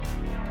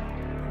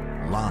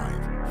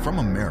Live from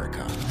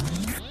America,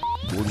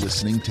 you're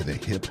listening to the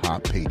Hip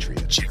Hop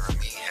Patriot, Jeremy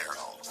Harrell.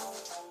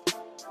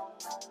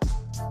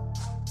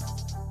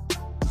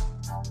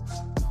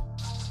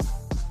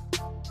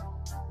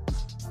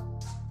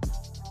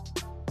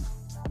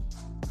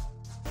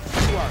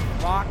 You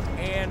are locked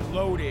and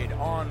loaded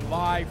on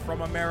Live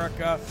from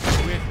America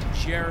with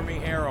Jeremy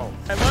Harrell.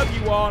 I love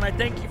you all, and I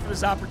thank you for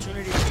this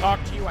opportunity to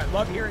talk to you. I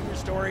love hearing your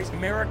stories.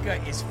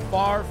 America is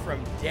far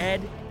from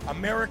dead.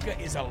 America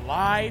is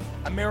alive.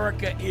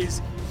 America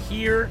is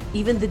here.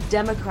 Even the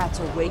Democrats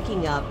are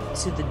waking up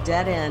to the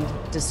dead-end,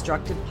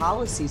 destructive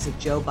policies of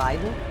Joe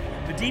Biden.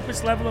 The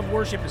deepest level of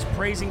worship is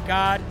praising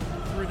God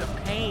through the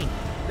pain.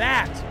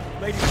 That,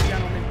 ladies and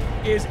gentlemen,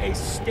 is a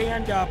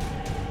stand-up,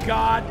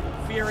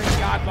 God-fearing,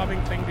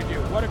 God-loving thing to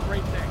do. What a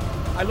great thing.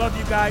 I love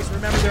you guys.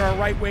 Remember, there are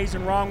right ways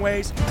and wrong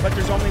ways, but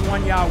there's only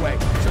one Yahweh.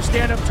 So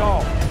stand up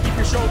tall. Keep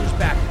your shoulders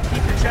back.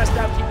 Keep your chest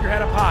out. Keep your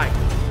head up high.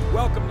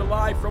 Welcome to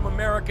Live from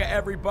America,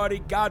 everybody.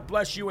 God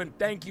bless you, and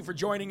thank you for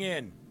joining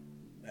in.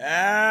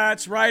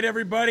 That's right,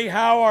 everybody.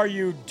 How are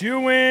you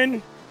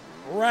doing?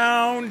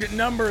 Round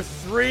number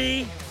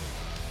 3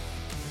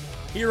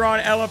 here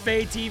on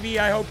LFA TV.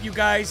 I hope you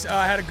guys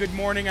had a good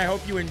morning. I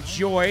hope you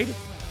enjoyed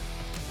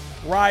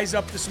Rise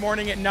Up this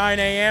morning at 9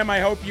 a.m. I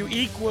hope you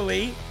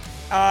equally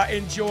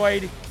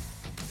enjoyed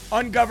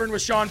Ungoverned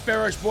with Sean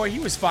Farish. Boy, he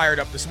was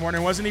fired up this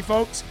morning, wasn't he,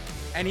 folks?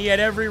 And he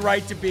had every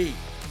right to be.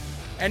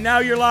 And now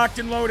you're locked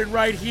and loaded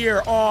right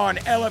here on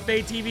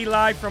LFA TV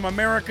Live from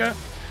America.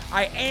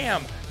 I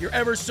am your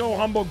ever so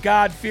humble,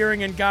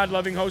 God-fearing, and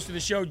God-loving host of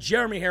the show,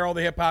 Jeremy Harrell,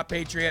 the Hip Hop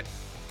Patriot.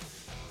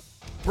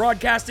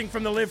 Broadcasting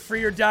from the Live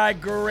Free or Die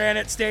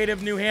granite state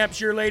of New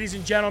Hampshire, ladies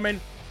and gentlemen.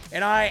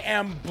 And I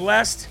am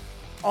blessed,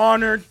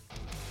 honored,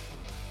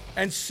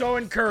 and so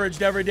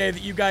encouraged every day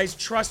that you guys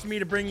trust me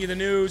to bring you the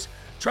news,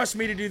 trust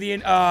me to do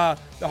the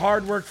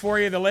hard work for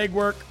you, the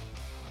legwork,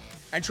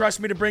 and trust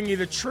me to bring you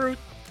the truth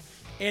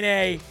in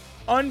a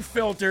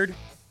unfiltered,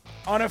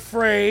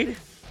 unafraid,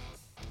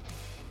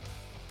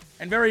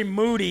 and very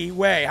moody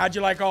way. How'd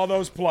you like all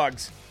those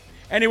plugs?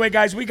 Anyway,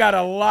 guys, we got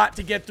a lot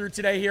to get through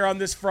today here on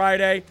this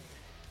Friday.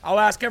 I'll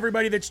ask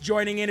everybody that's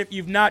joining in, if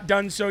you've not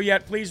done so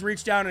yet, please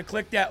reach down and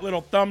click that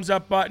little thumbs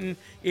up button.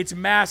 It's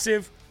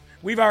massive.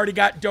 We've already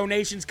got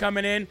donations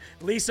coming in.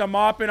 Lisa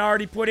Maupin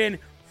already put in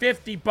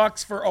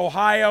 $50 for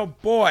Ohio.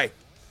 Boy,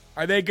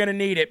 are they going to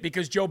need it,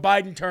 because Joe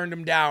Biden turned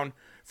them down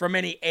from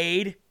any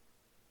aid.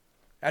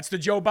 That's the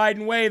Joe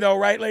Biden way, though,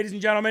 right, ladies and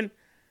gentlemen?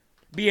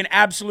 Be an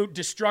absolute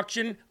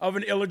destruction of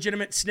an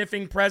illegitimate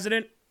sniffing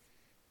president.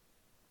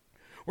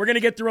 We're going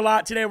to get through a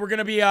lot today. We're going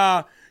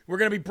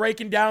to be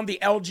breaking down the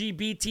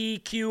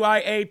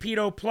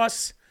LGBTQIA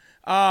plus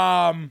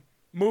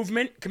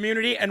movement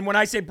community. And when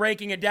I say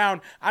breaking it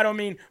down, I don't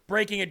mean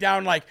breaking it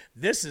down like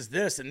this is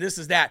this and this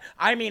is that.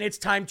 I mean it's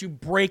time to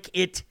break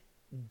it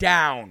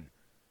down.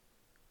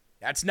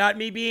 That's not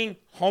me being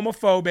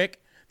homophobic.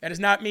 That is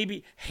not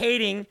me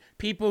hating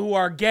people who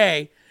are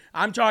gay.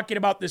 I'm talking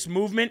about this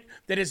movement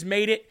that has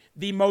made it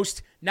the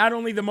most, not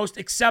only the most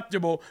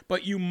acceptable,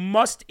 but you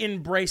must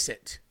embrace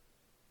it.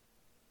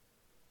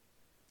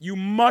 You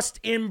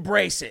must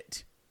embrace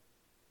it.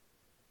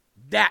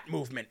 That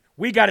movement.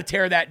 We got to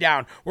tear that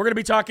down. We're going to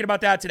be talking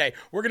about that today.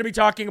 We're going to be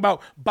talking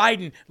about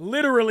Biden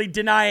literally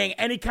denying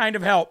any kind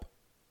of help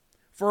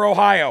for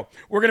Ohio.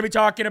 We're going to be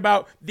talking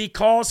about the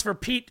calls for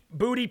Pete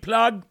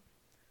Buttigieg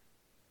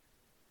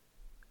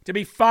to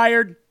be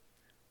fired.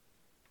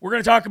 We're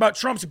going to talk about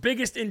Trump's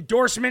biggest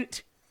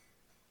endorsement.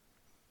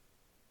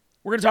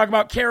 We're going to talk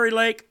about Kari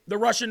Lakes, the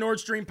Russian Nord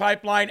Stream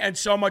pipeline, and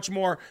so much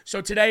more. So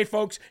today,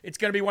 folks, it's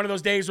going to be one of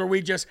those days where we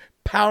just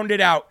pound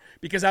it out,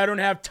 because I don't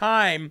have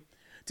time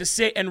to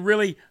sit and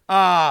really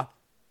dwell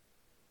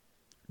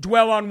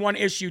on one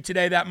issue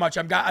today that much.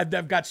 I've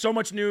got so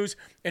much news.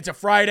 It's a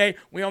Friday.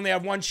 We only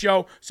have one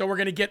show, so we're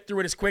going to get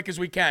through it as quick as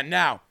we can.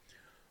 Now,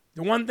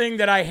 the one thing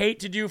that I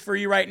hate to do for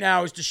you right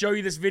now is to show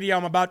you this video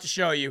I'm about to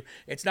show you.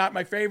 It's not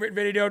my favorite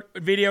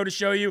video to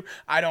show you.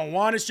 I don't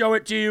want to show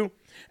it to you.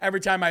 Every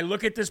time I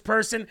look at this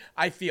person,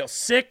 I feel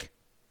sick.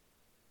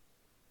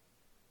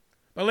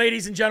 But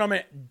ladies and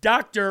gentlemen,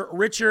 Dr.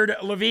 Richard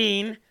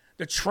Levine,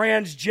 the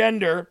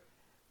transgender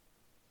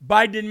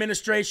Biden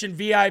administration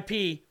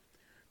VIP,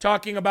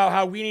 talking about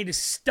how we need to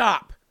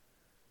stop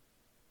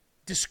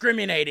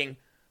discriminating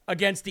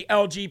against the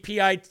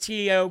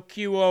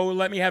LGBTQPEDO,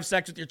 let me have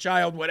sex with your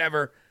child,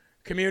 whatever,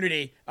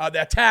 community,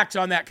 the attacks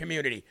on that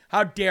community.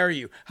 How dare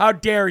you? How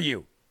dare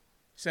you?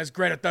 Says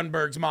Greta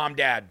Thunberg's mom,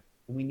 dad.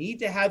 We need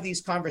to have these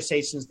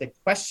conversations that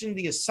question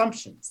the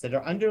assumptions that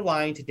are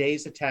underlying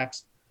today's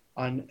attacks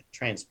on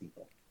trans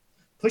people.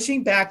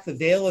 Pushing back the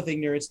veil of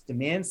ignorance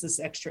demands this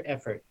extra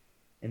effort,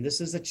 and this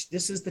is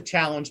the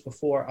challenge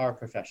before our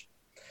profession.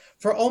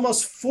 For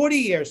almost 40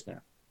 years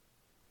now,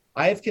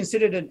 I have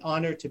considered it an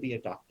honor to be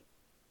a doctor.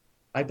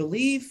 I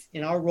believe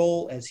in our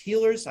role as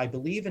healers. I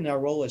believe in our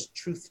role as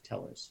truth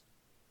tellers.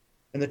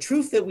 And the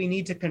truth that we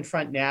need to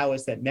confront now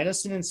is that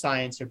medicine and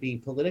science are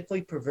being politically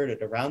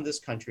perverted around this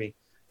country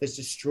that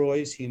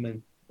destroys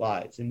human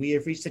lives. And we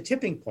have reached a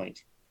tipping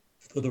point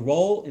for the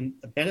role in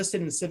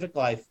medicine and civic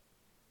life,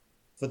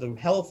 for the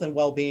health and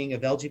well-being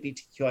of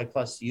LGBTQI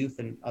plus youth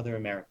and other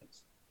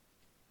Americans.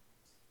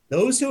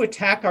 Those who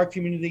attack our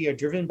community are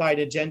driven by an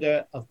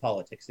agenda of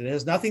politics. It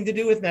has nothing to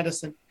do with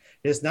medicine.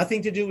 It has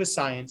nothing to do with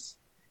science.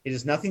 It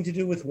has nothing to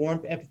do with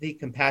warmth, empathy,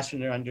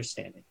 compassion, or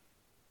understanding.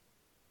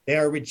 They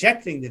are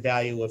rejecting the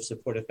value of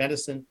supportive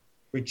medicine,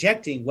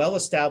 rejecting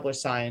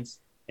well-established science,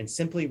 and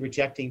simply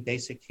rejecting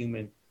basic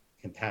human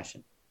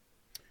compassion.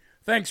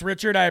 Thanks,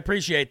 Richard. I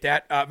appreciate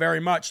that very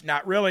much.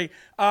 Not really.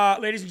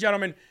 Ladies and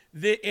gentlemen,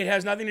 it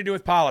has nothing to do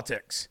with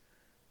politics.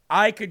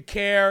 I could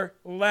care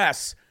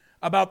less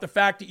about the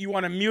fact that you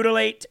want to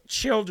mutilate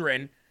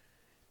children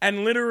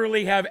and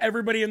literally have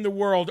everybody in the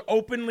world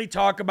openly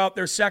talk about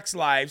their sex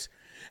lives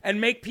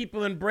and make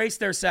people embrace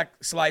their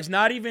sex lives,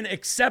 not even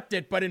accept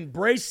it, but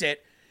embrace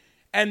it.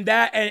 And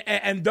that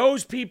and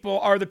those people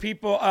are the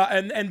people,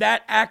 and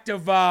that act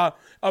of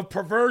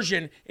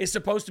perversion is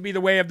supposed to be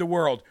the way of the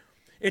world.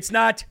 It's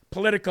not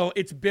political,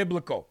 it's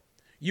biblical.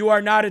 You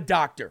are not a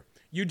doctor.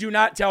 You do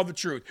not tell the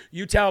truth.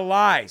 You tell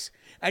lies.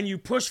 And you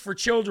push for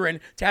children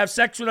to have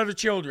sex with other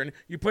children.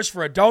 You push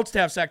for adults to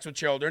have sex with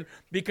children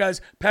because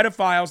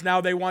pedophiles,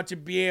 now they want to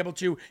be able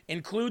to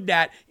include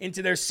that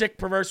into their sick,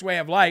 perverse way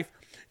of life.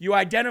 You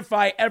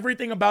identify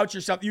everything about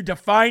yourself. You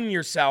define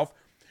yourself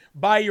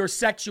by your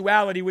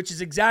sexuality, which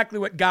is exactly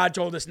what God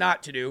told us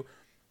not to do.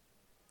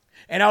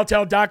 And I'll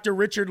tell Dr.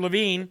 Richard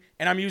Levine,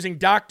 and I'm using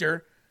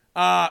doctor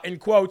in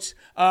quotes,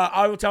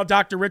 I will tell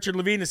Dr. Richard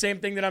Levine the same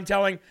thing that I'm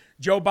telling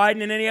Joe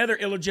Biden and any other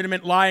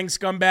illegitimate, lying,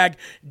 scumbag,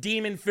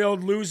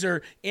 demon-filled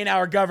loser in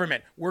our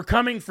government. We're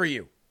coming for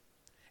you.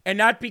 And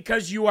not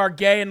because you are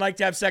gay and like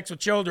to have sex with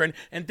children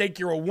and think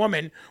you're a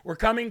woman. We're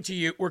coming to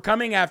you. We're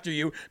coming after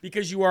you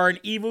because you are an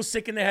evil,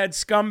 sick-in-the-head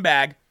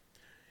scumbag.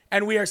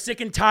 And we are sick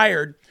and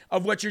tired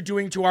of what you're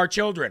doing to our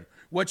children.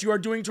 What you are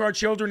doing to our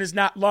children is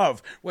not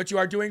love. What you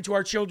are doing to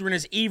our children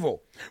is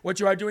evil.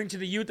 What you are doing to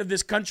the youth of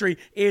this country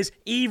is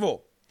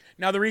evil.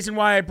 Now, the reason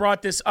why I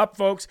brought this up,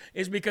 folks,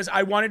 is because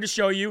I wanted to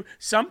show you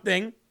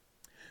something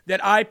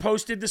that I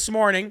posted this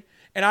morning,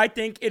 and I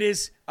think it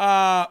is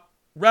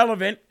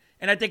relevant,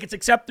 and I think it's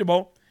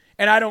acceptable,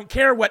 and I don't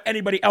care what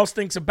anybody else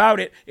thinks about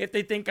it, if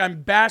they think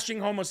I'm bashing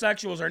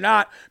homosexuals or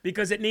not,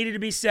 because it needed to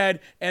be said,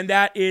 and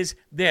that is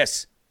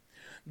this.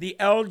 The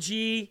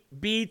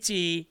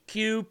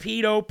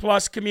LGBTQPEDO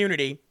plus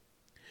community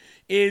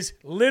is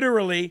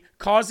literally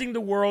causing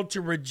the world to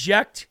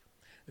reject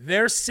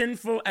their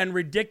sinful and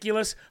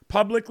ridiculous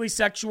publicly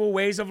sexual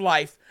ways of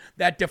life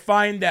that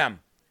define them.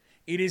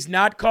 It is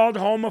not called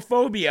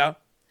homophobia.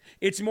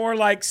 It's more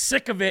like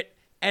sick of it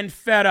and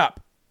fed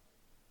up.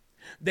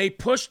 They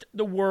pushed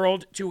the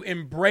world to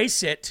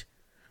embrace it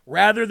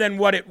rather than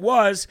what it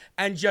was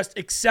and just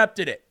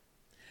accepted it.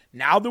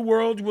 Now the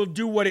world will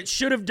do what it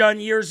should have done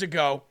years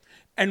ago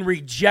and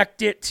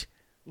reject it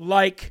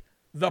like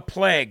the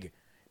plague,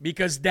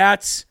 because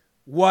that's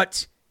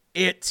what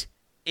it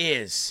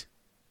is.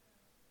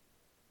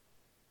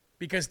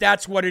 Because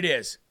that's what it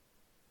is.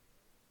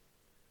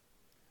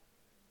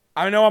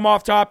 I know I'm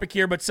off topic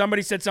here, but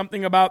somebody said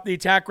something about the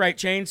Attack Right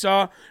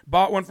chainsaw.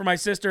 Bought one for my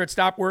sister. It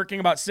stopped working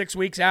about 6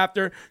 weeks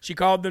after. She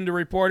called them to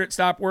report it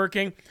stopped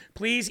working.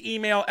 Please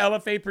email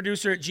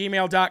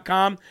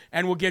lfaproducer@gmail.com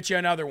and we'll get you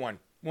another one.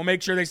 We'll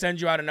make sure they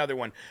send you out another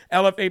one.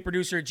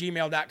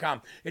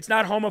 lfaproducer@gmail.com. It's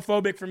not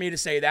homophobic for me to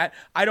say that.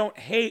 I don't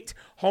hate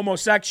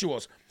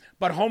homosexuals.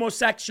 But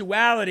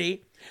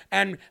homosexuality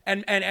and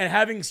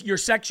having your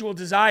sexual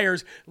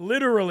desires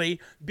literally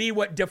be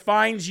what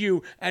defines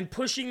you and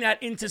pushing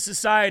that into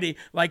society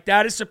like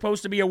that is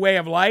supposed to be a way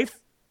of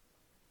life,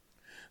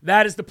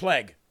 that is the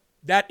plague.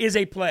 That is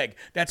a plague.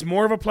 That's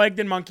more of a plague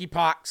than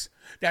monkeypox.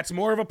 That's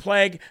more of a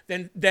plague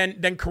than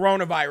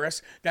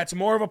coronavirus. That's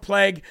more of a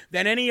plague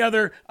than any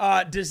other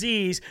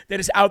disease that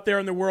is out there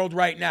in the world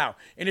right now.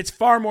 And it's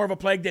far more of a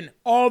plague than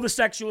all the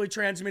sexually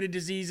transmitted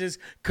diseases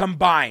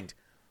combined.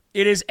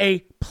 It is a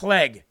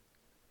plague,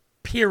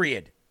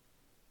 period.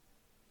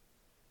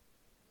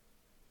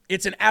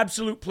 It's an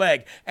absolute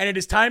plague, and it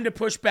is time to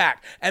push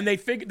back. And they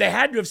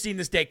had to have seen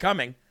this day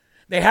coming.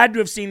 They had to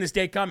have seen this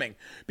day coming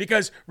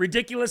because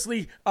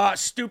ridiculously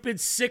stupid,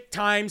 sick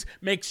times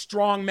make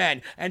strong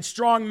men, and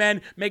strong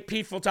men make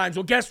peaceful times.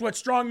 Well, guess what?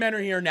 Strong men are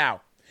here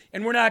now,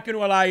 and we're not going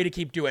to allow you to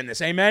keep doing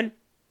this. Amen?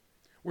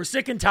 We're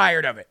sick and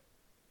tired of it.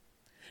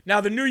 Now,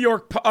 the New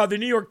York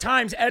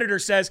Times editor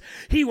says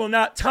he will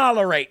not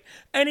tolerate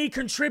any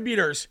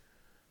contributors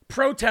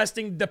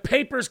protesting the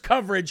paper's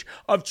coverage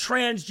of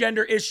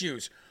transgender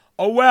issues.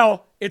 Oh,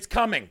 well, it's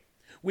coming.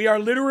 We are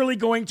literally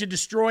going to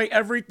destroy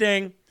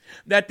everything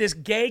that this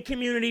gay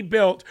community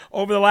built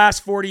over the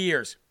last 40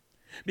 years.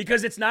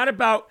 Because it's not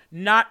about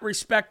not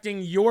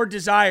respecting your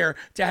desire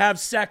to have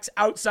sex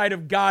outside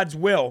of God's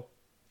will.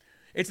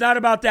 It's not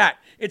about that.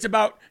 It's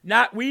about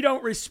we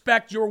don't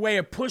respect your way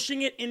of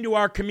pushing it into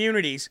our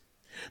communities,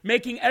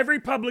 making every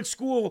public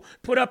school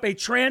put up a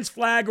trans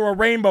flag or a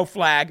rainbow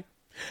flag,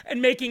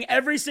 and making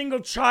every single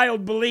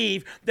child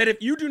believe that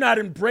if you do not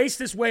embrace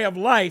this way of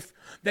life,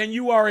 then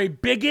you are a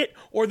bigot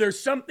or there's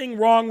something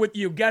wrong with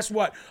you. Guess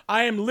what?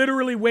 I am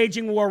literally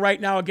waging war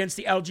right now against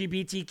the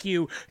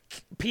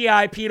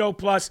LGBTQPEDO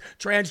plus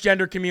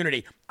transgender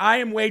community. I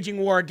am waging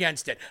war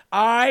against it.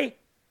 I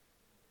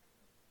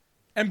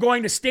am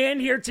going to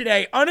stand here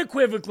today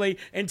unequivocally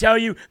and tell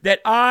you that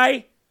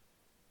I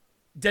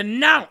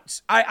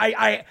denounce,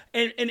 I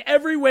in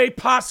every way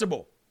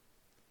possible,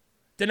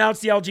 denounce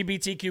the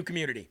LGBTQ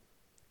community.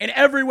 In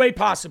every way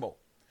possible.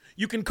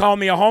 You can call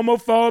me a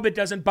homophobe, it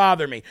doesn't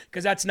bother me,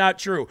 because that's not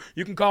true.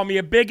 You can call me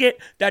a bigot,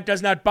 that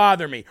does not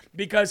bother me,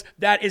 because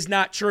that is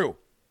not true.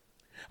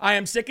 I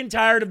am sick and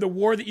tired of the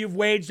war that you've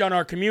waged on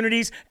our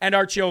communities and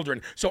our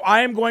children. So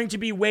I am going to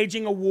be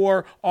waging a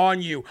war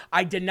on you.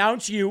 I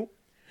denounce you.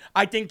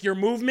 I think your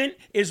movement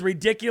is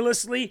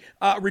ridiculous,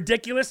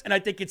 and I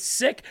think it's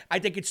sick. I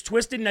think it's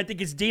twisted, and I think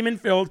it's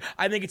demon-filled.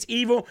 I think it's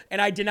evil,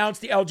 and I denounce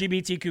the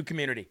LGBTQ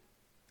community.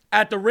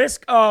 At the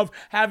risk of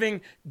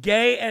having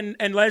gay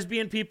and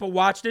lesbian people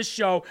watch this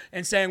show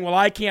and saying, well,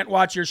 I can't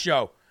watch your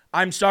show,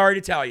 I'm sorry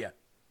to tell you.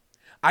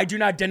 I do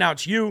not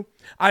denounce you.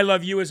 I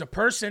love you as a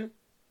person.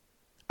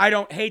 I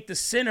don't hate the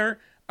sinner.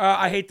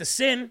 I hate the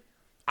sin.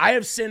 I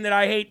have sin that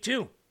I hate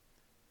too.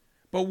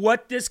 But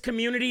what this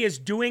community is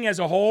doing as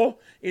a whole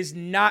is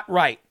not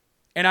right.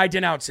 And I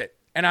denounce it.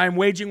 And I'm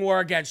waging war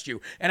against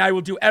you. And I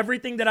will do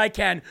everything that I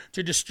can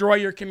to destroy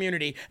your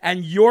community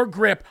and your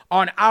grip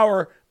on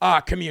our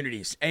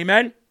communities.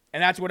 Amen?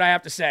 And that's what I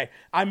have to say.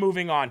 I'm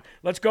moving on.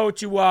 Let's go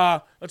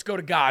to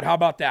God. How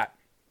about that?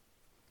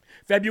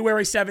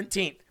 February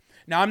 17th.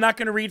 Now, I'm not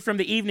going to read from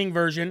the evening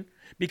version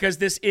because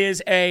this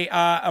is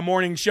a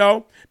morning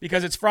show.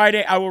 Because it's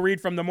Friday, I will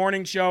read from the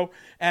morning show.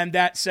 And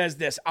that says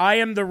this: I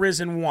am the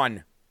risen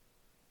one.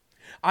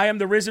 I am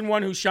the risen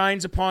one who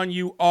shines upon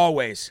you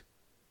always.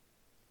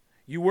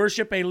 You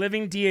worship a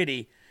living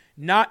deity,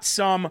 not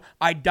some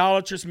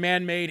idolatrous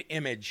man-made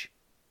image.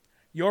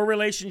 Your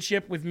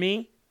relationship with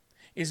me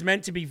is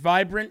meant to be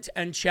vibrant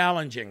and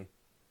challenging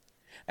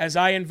as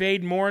I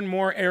invade more and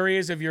more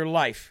areas of your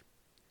life.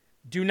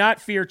 Do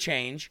not fear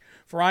change,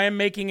 for I am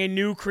making a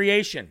new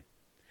creation,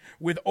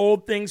 with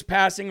old things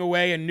passing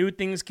away and new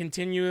things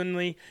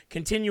continually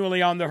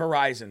on the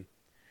horizon.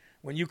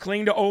 When you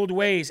cling to old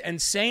ways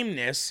and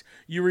sameness,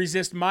 you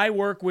resist my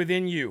work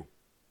within you.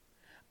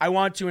 I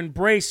want to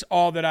embrace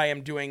all that I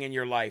am doing in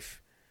your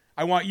life.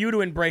 I want you to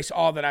embrace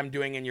all that I'm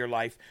doing in your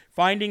life,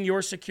 finding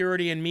your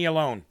security in me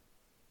alone.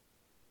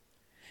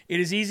 It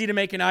is easy to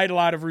make an idol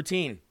out of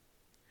routine,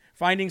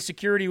 finding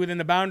security within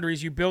the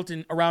boundaries you built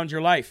around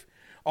your life.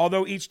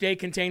 Although each day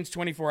contains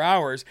 24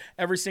 hours,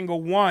 every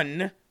single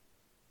one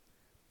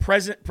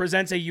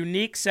presents a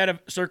unique set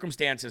of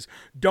circumstances.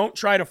 Don't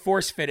try to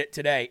force fit it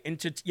today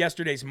into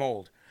yesterday's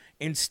mold.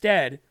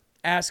 Instead,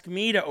 ask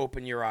me to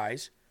open your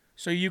eyes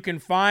so you can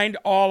find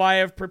all I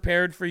have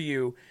prepared for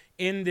you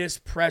in this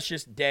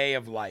precious day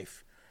of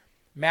life.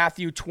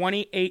 Matthew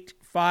 28,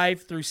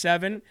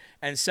 5-7,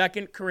 and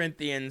 2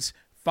 Corinthians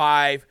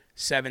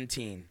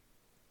 5:17.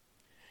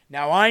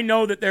 Now, I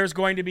know that there's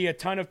going to be a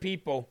ton of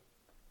people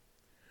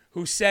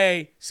who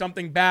say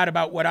something bad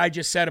about what I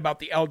just said about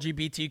the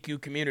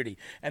LGBTQ community.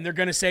 And they're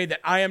going to say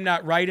that I am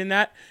not right in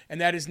that, and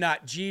that is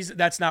not Jesus.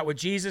 That's not what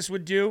Jesus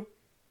would do.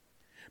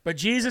 But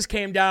Jesus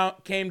came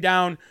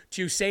down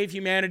to save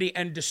humanity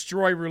and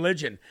destroy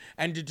religion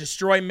and to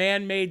destroy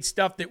man-made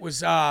stuff that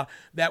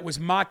was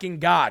mocking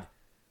God.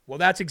 Well,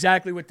 that's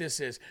exactly what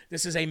this is.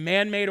 This is a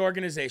man-made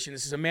organization.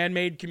 This is a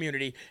man-made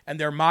community, and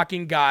they're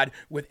mocking God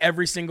with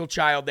every single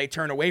child. They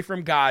turn away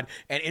from God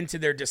and into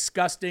their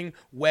disgusting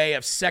way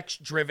of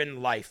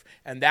sex-driven life.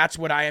 And that's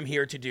what I am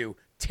here to do.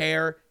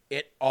 Tear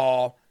it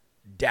all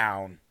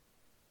down.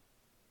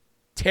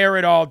 Tear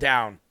it all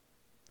down.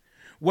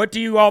 What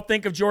do you all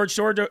think of George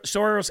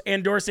Soros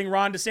endorsing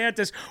Ron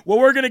DeSantis? Well,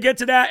 we're going to get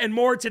to that and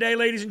more today,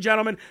 ladies and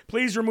gentlemen.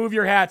 Please remove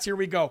your hats. Here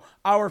we go.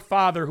 Our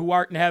Father, who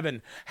art in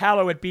heaven,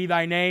 hallowed be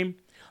thy name.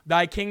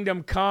 Thy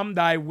kingdom come,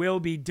 thy will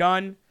be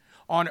done,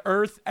 on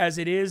earth as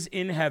it is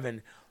in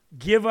heaven.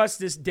 Give us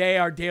this day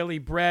our daily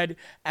bread,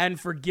 and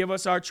forgive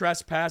us our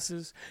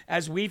trespasses,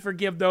 as we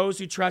forgive those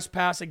who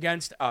trespass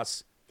against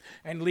us.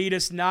 And lead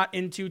us not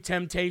into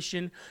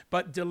temptation,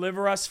 but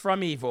deliver us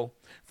from evil.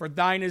 For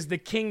thine is the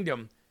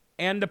kingdom,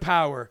 and the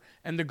power,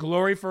 and the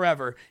glory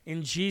forever.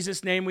 In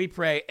Jesus' name we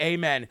pray,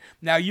 amen.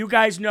 Now, you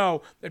guys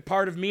know that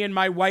part of me and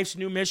my wife's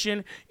new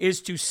mission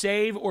is to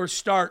save or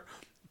start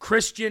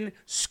Christian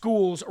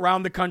schools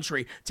around the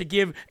country, to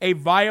give a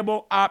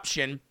viable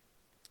option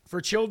for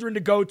children to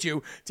go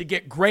to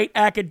get great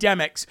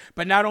academics,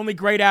 but not only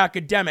great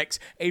academics,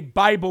 a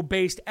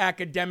Bible-based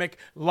academic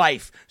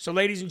life. So,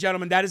 ladies and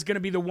gentlemen, that is going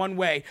to be the one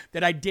way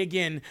that I dig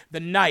in the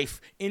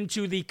knife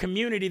into the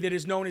community that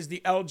is known as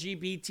the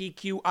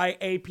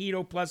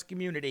LGBTQIAPEDO plus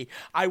community.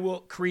 I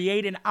will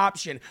create an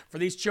option for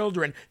these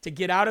children to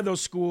get out of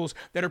those schools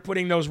that are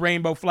putting those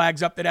rainbow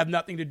flags up that have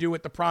nothing to do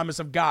with the promise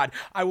of God.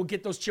 I will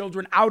get those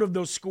children out of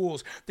those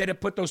schools that have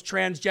put those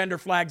transgender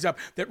flags up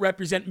that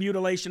represent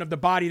mutilation of the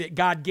body that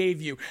God gave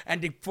gave you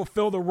and to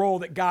fulfill the role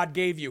that God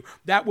gave you.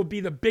 That would be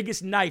the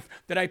biggest knife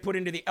that I put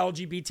into the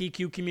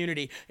LGBTQ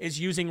community,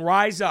 is using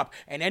Rise Up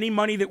and any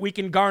money that we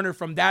can garner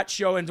from that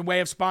show in the way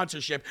of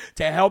sponsorship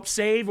to help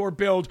save or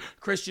build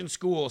Christian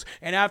schools.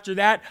 And after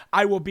that,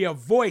 I will be a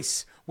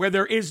voice where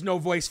there is no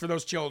voice for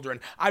those children.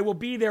 I will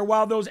be there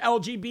while those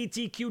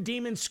LGBTQ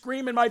demons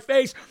scream in my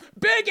face,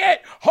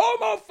 bigot,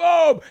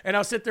 homophobe. And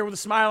I'll sit there with a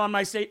smile on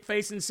my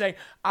face and say,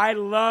 I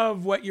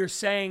love what you're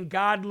saying.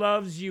 God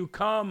loves you.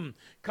 Come,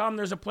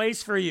 there's a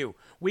place for you.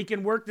 We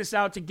can work this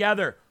out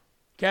together,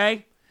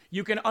 okay?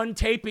 You can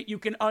untape it. You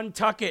can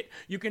untuck it.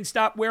 You can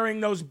stop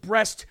wearing those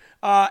breast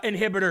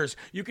inhibitors.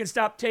 You can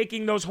stop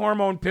taking those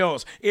hormone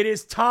pills. It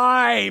is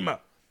time,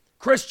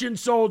 Christian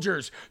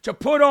soldiers, to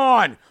put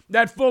on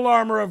that full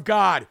armor of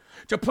God,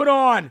 to put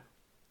on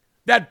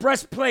that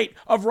breastplate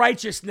of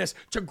righteousness,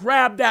 to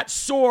grab that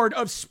sword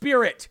of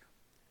spirit,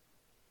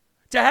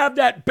 to have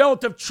that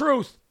belt of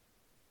truth.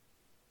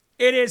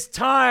 It is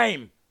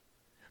time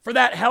for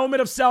that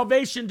helmet of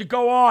salvation to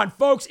go on.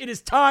 Folks, it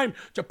is time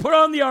to put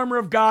on the armor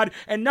of God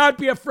and not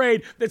be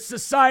afraid that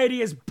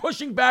society is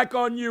pushing back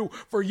on you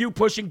for you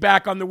pushing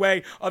back on the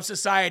way of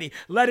society.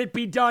 Let it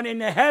be done in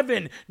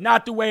heaven,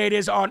 not the way it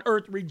is on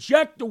earth.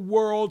 Reject the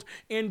world,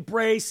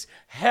 embrace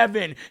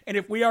heaven. And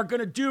if we are going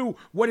to do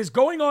what is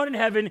going on in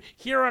heaven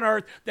here on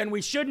earth, then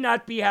we should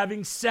not be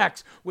having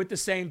sex with the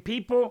same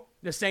people,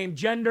 the same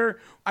gender,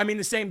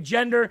 the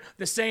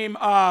same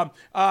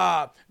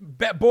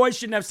boys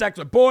shouldn't have sex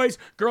with boys,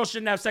 girls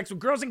shouldn't have sex with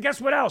girls, and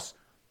guess what else?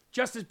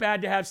 Just as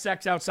bad to have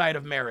sex outside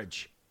of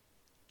marriage.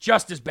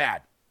 Just as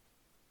bad.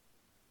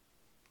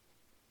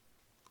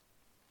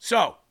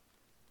 So,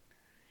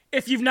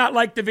 if you've not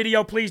liked the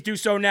video, please do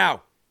so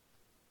now.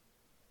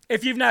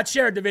 If you've not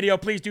shared the video,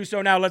 please do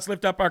so now. Let's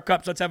lift up our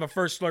cups. Let's have a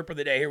first slurp of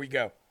the day. Here we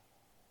go.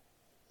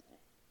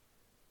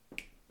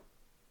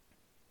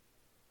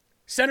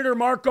 Senator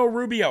Marco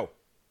Rubio,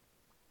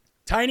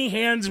 Tiny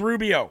Hands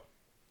Rubio,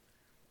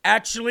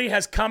 actually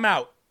has come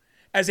out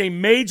as a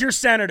major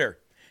senator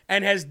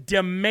and has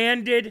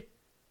demanded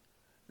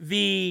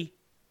the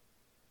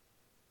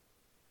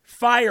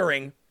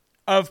firing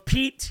of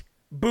Pete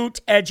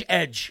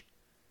Buttigieg.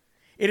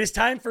 It is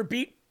time for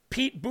Pete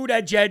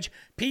Buttigieg,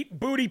 Pete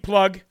Booty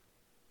Plug,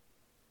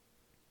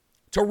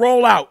 to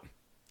roll out.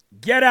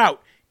 Get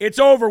out. It's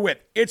over with.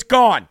 It's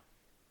gone.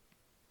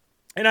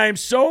 And I am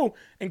so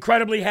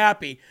incredibly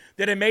happy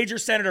that a major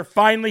senator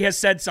finally has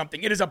said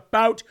something. It is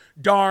about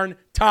darn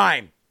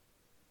time.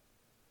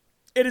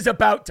 It is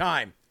about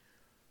time.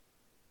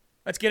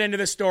 Let's get into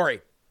this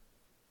story.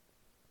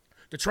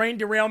 The train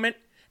derailment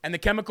and the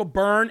chemical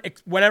burn,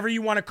 whatever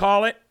you want to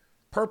call it,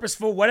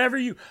 purposeful, whatever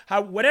you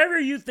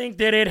think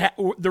that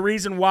the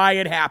reason why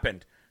it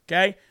happened,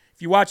 okay?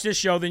 If you watch this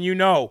show, then you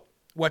know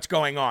what's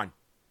going on.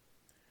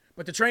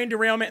 But the train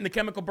derailment and the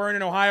chemical burn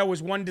in Ohio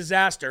was one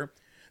disaster.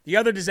 The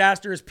other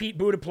disaster is Pete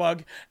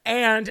Buttigieg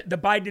and the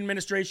Biden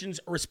administration's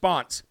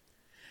response.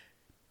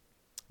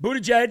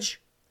 Buttigieg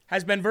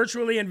has been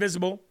virtually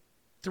invisible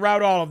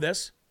throughout all of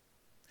this.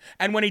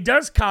 And when he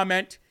does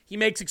comment, he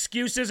makes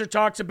excuses or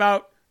talks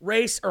about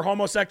race or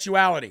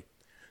homosexuality.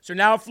 So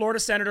now Florida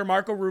Senator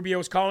Marco Rubio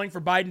is calling for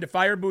Biden to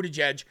fire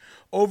Buttigieg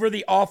over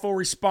the awful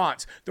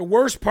response. The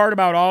worst part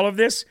about all of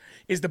this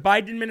is the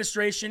Biden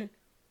administration,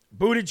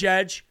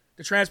 Buttigieg,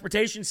 the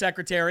transportation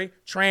secretary,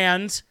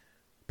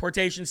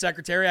 transportation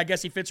secretary, I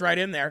guess he fits right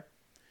in there,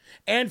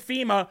 and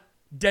FEMA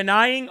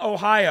denying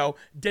Ohio,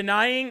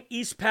 denying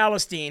East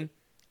Palestine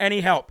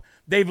any help.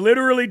 They've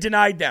literally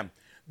denied them.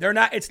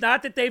 It's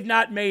not that they've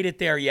not made it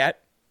there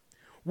yet.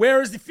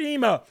 Where is the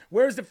FEMA?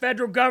 Where's the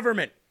federal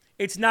government?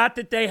 It's not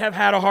that they have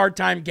had a hard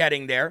time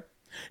getting there.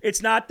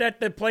 It's not that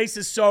the place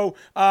is so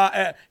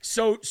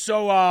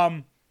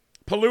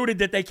polluted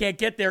that they can't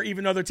get there,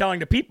 even though they're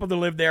telling the people to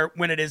live there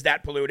when it is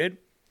that polluted.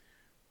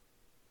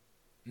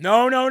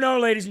 No,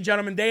 ladies and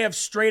gentlemen. They have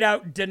straight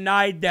out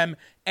denied them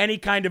any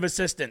kind of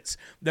assistance.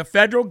 The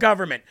federal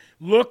government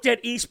looked at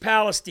East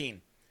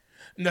Palestine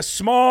and the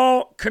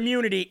small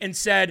community and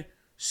said,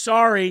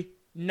 sorry,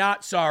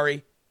 not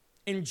sorry.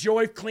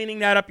 Enjoy cleaning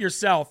that up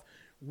yourself.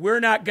 We're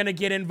not going to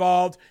get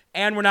involved,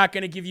 and we're not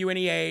going to give you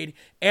any aid,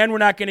 and we're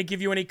not going to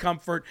give you any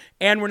comfort,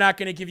 and we're not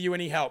going to give you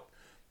any help.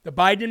 The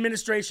Biden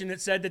administration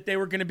that said that they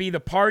were going to be the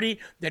party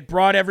that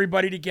brought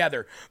everybody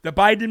together. The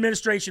Biden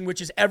administration,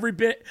 which is every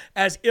bit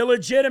as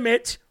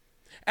illegitimate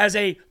as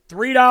a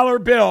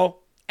 $3 bill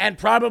and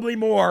probably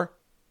more,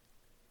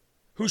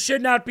 who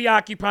should not be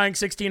occupying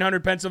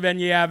 1600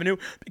 Pennsylvania Avenue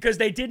because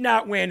they did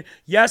not win.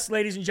 Yes,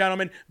 ladies and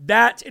gentlemen,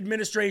 that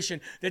administration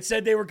that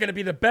said they were going to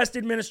be the best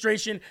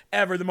administration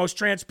ever, the most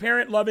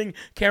transparent, loving,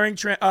 caring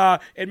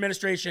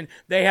administration,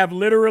 they have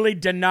literally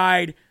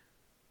denied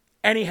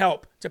any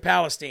help to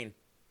Palestine.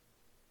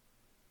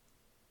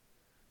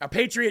 Now,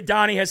 Patriot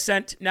Donnie has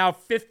sent now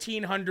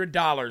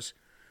 $1,500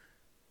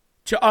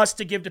 to us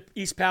to give to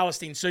East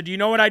Palestine. So do you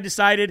know what I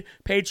decided,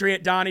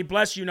 Patriot Donnie?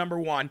 Bless you, number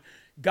one.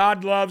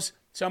 God loves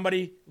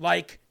somebody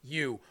like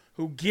you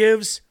who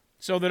gives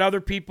so that other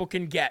people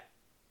can get.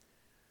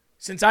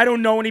 Since I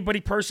don't know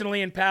anybody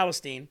personally in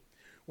Palestine,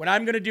 what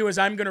I'm going to do is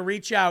I'm going to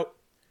reach out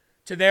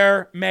to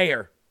their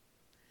mayor,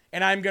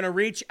 and I'm going to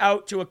reach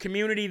out to a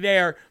community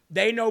there.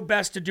 They know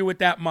best to do with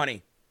that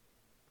money.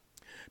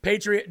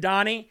 Patriot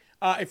Donnie,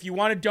 if you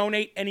want to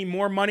donate any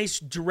more money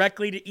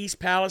directly to East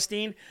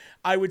Palestine,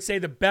 I would say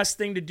the best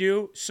thing to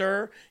do,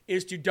 sir,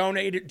 is to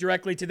donate it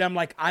directly to them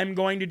like I'm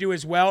going to do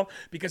as well,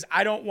 because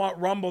I don't want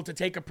Rumble to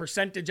take a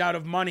percentage out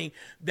of money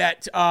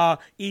that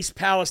East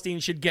Palestine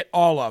should get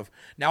all of.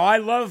 Now, I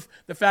love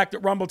the fact that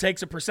Rumble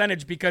takes a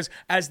percentage because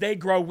as they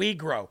grow, we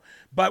grow.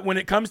 But when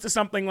it comes to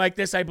something like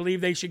this, I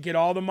believe they should get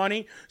all the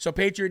money. So,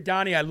 Patriot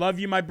Donnie, I love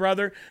you, my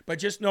brother, but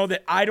just know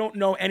that I don't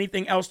know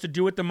anything else to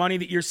do with the money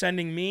that you're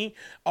sending me,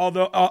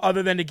 although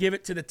other than to give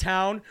it to the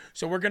town.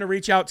 So we're going to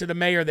reach out to the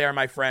mayor there,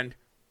 my friend.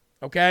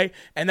 Okay?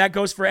 And that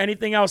goes for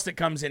anything else that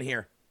comes in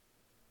here.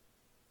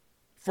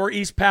 For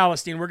East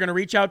Palestine, we're going to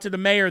reach out to the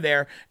mayor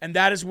there, and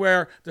that is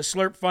where the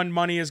Slurp Fund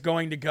money is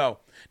going to go.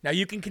 Now,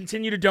 you can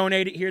continue to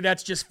donate it here.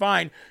 That's just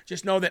fine.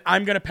 Just know that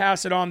I'm going to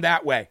pass it on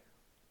that way.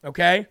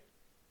 Okay?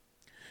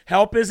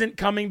 Help isn't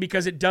coming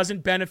because it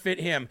doesn't benefit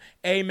him.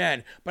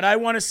 Amen. But I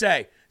want to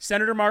say,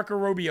 Senator Marco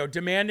Rubio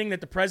demanding that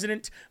the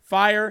president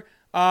fire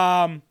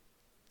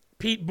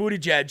Pete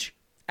Buttigieg,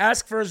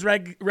 ask for his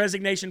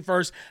resignation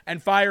first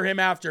and fire him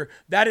after.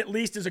 That at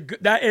least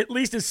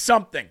is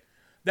something.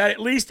 That at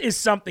least is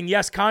something.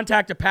 Yes,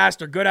 contact a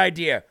pastor. Good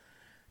idea.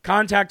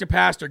 Contact a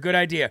pastor. Good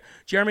idea.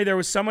 Jeremy, there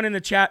was someone in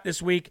the chat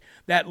this week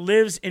that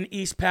lives in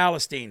East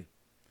Palestine.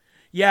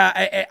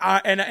 Yeah,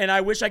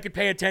 I wish I could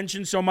pay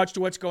attention so much to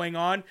what's going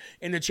on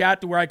in the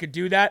chat to where I could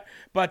do that.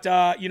 But,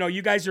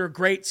 you guys are a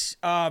great,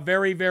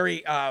 very,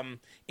 very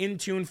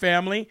in-tune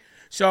family.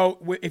 So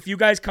if you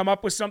guys come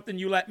up with something,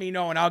 you let me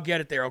know and I'll get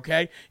it there,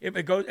 okay? If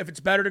it's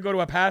better to go to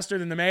a pastor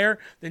than the mayor,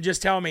 then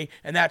just tell me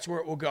and that's where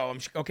it will go.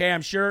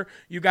 I'm sure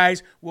you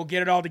guys will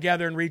get it all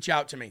together and reach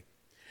out to me.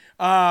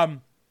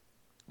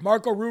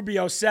 Marco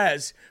Rubio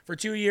says, for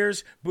 2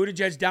 years,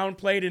 Buttigieg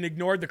downplayed and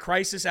ignored the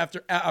crisis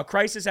after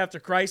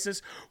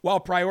crisis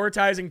while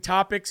prioritizing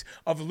topics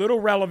of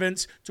little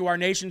relevance to our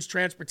nation's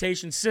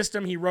transportation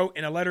system, he wrote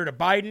in a letter to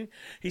Biden.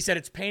 He said,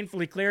 it's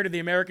painfully clear to the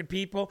American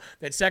people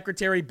that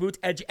Secretary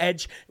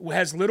Buttigieg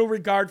has little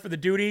regard for the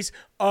duties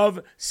of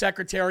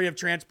Secretary of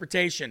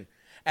Transportation.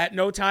 At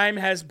no time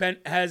has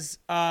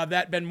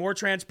that been more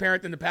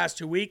transparent than the past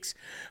 2 weeks.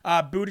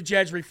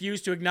 Buttigieg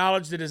refused to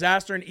acknowledge the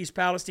disaster in East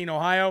Palestine,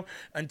 Ohio,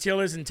 until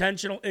his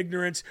intentional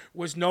ignorance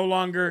was no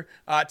longer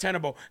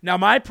tenable. Now,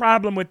 my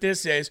problem with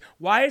this is,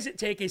 why does it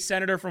take a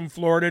senator from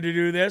Florida to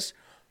do this?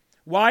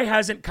 Why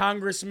hasn't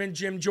Congressman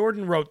Jim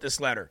Jordan wrote this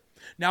letter?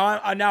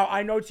 Now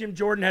I know Jim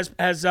Jordan has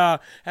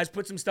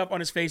put some stuff on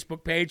his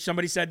Facebook page.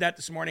 Somebody said that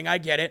this morning. I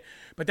get it,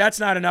 but that's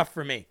not enough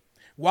for me.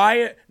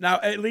 Why now?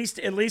 At least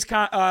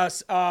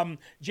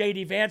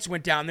J.D. Vance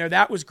went down there.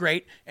 That was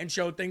great and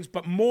showed things.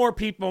 But more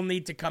people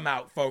need to come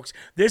out, folks.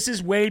 This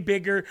is way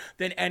bigger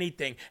than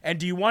anything. And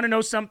do you want to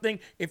know something?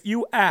 If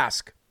you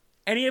ask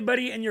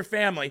anybody in your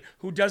family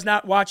who does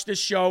not watch this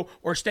show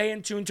or stay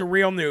in tune to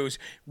real news,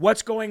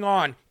 what's going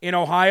on in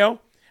Ohio?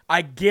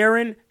 I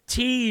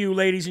guarantee you,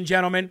 ladies and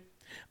gentlemen,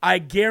 I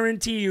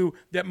guarantee you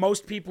that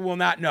most people will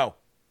not know.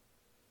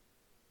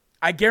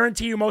 I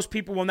guarantee you most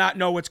people will not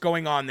know what's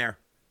going on there.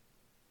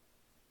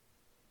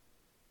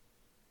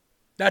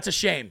 That's a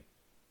shame.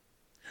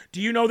 Do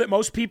you know that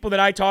most people that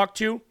I talked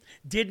to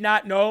did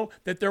not know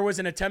that there was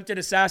an attempted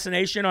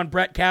assassination on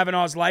Brett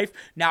Kavanaugh's life,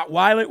 not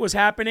while it was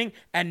happening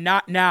and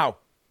not now?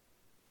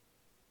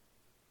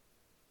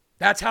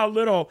 That's how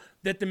little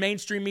that the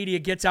mainstream media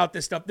gets out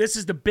this stuff. This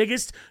is the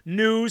biggest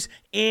news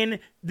in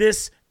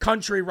this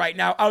country right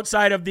now,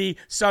 outside of the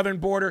southern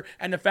border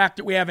and the fact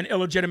that we have an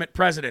illegitimate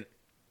president.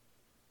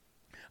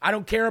 I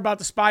don't care about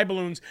the spy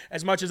balloons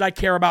as much as I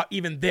care about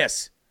even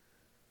this.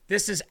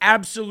 This is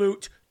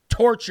absolute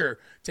torture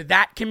to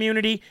that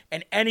community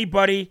and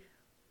anybody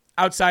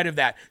outside of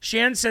that.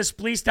 Shan says,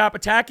 please stop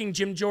attacking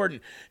Jim Jordan.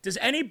 Does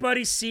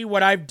anybody see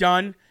what I've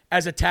done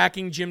as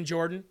attacking Jim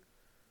Jordan?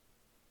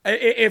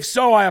 If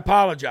so, I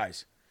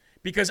apologize,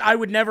 because I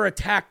would never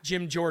attack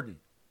Jim Jordan.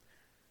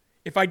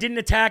 If I didn't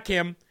attack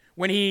him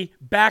when he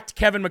backed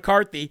Kevin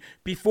McCarthy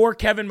before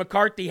Kevin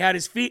McCarthy had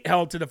his feet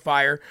held to the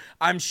fire,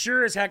 I'm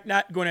sure as heck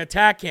not going to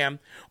attack him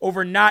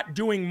over not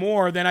doing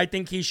more than I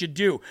think he should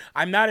do.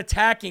 I'm not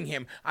attacking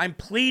him. I'm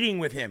pleading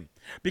with him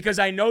because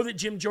I know that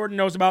Jim Jordan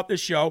knows about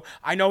this show.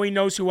 I know he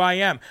knows who I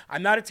am.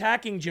 I'm not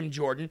attacking Jim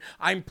Jordan.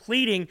 I'm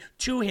pleading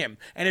to him.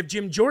 And if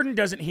Jim Jordan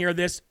doesn't hear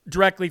this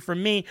directly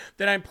from me,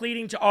 then I'm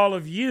pleading to all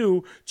of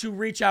you to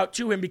reach out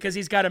to him because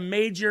he's got a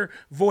major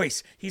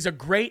voice. He's a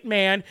great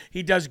man.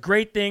 He does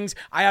great things.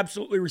 I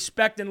absolutely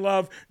respect and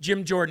love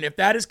Jim Jordan. If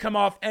that has come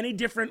off any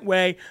different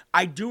way,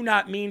 I do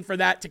not mean for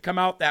that to come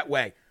out that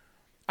way.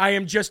 I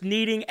am just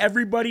needing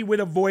everybody with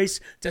a voice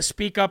to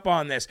speak up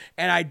on this.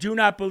 And I do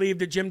not believe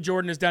that Jim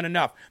Jordan has done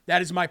enough.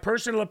 That is my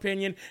personal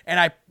opinion, and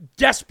I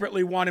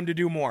desperately want him to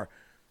do more.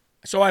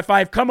 So if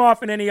I've come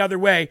off in any other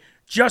way,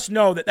 just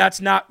know that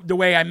that's not the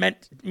way I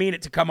mean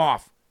it to come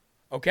off.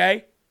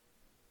 Okay?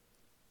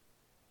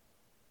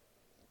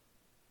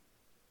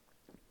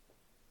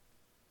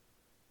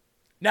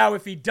 Now,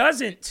 if he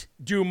doesn't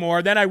do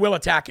more, then I will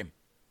attack him.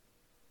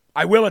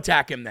 I will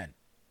attack him then.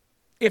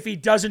 If he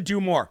doesn't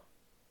do more.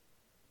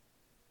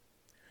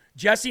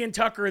 Jesse and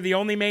Tucker are the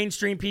only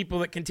mainstream people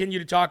that continue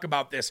to talk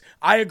about this.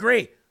 I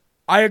agree.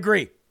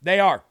 They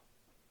are.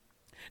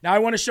 Now, I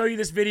want to show you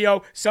this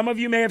video. Some of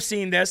you may have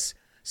seen this.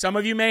 Some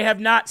of you may have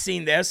not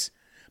seen this.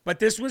 But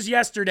this was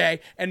yesterday,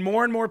 and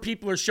more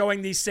people are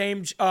showing these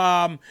same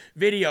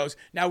videos.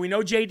 Now, we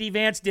know J.D.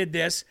 Vance did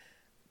this,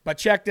 but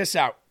check this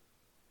out.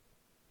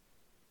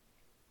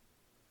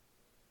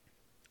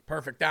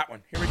 Perfect, that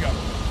one. Here we go.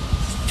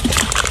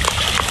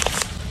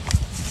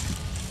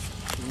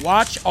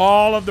 Watch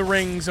all of the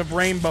rings of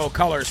rainbow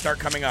colors start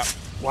coming up.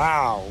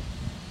 Wow.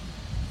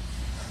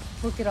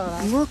 Look at all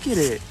that. Look at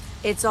it.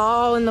 It's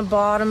all in the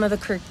bottom of the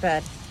creek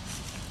bed.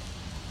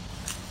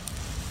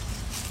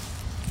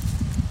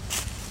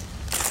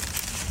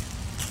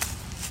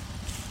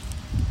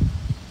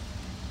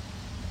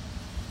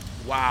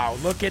 Wow,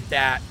 look at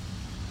that.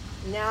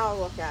 Now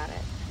look at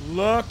it.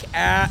 Look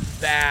at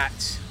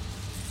that.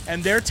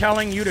 And they're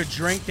telling you to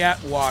drink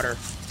that water.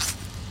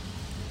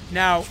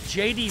 Now,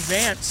 J.D.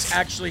 Vance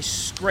actually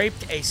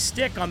scraped a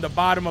stick on the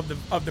bottom of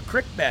the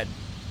creek bed,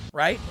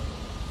 right?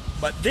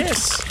 But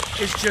this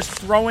is just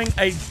throwing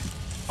a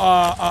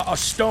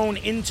stone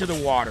into the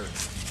water.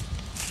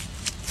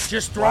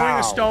 Just throwing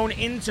a stone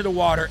into the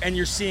water, and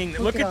you're seeing.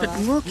 Look at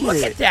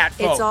that, folks.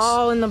 It's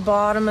all in the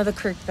bottom of the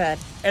creek bed.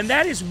 And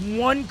that is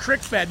one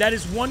creek bed. That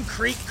is one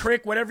creek,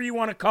 whatever you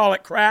want to call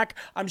it, crack.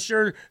 I'm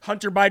sure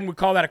Hunter Biden would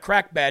call that a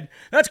crack bed.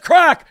 That's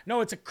crack.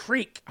 No, it's a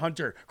creek,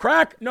 Hunter.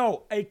 Crack?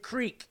 No, a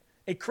creek.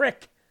 A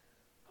crick.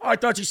 Oh, I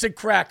thought you said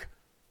crack.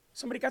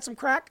 Somebody got some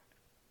crack?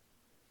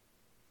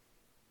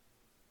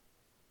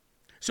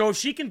 So if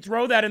she can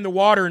throw that in the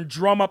water and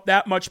drum up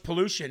that much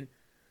pollution,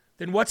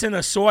 then what's in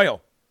the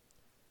soil?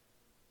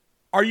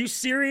 Are you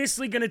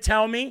seriously going to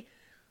tell me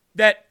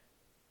that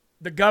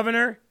the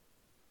governor,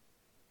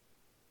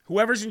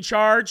 whoever's in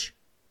charge,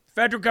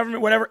 federal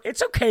government, whatever,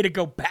 it's okay to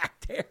go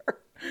back there? What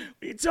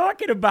are you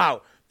talking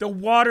about? The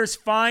water's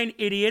fine,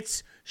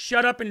 idiots.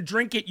 Shut up and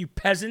drink it, you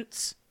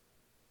peasants.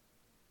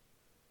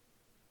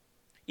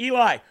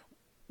 Eli,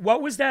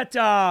 what was that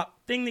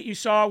thing that you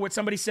saw, what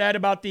somebody said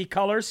about the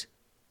colors?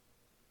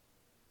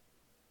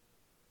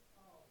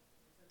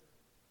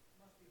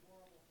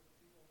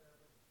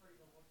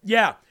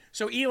 Yeah.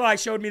 So Eli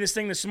showed me this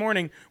thing this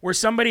morning where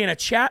somebody in a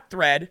chat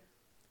thread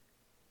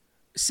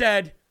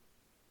said,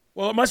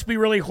 well, it must be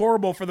really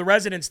horrible for the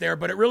residents there,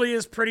 but it really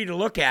is pretty to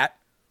look at.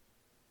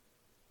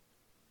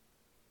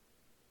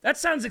 That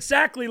sounds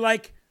exactly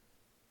like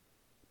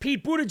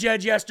Pete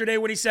Buttigieg yesterday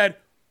when he said,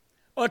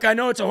 look, I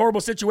know it's a horrible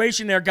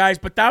situation there, guys,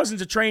 but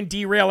thousands of trains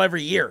derail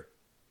every year.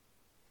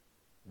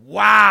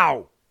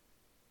 Wow.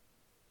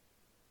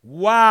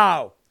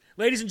 Wow.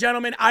 Ladies and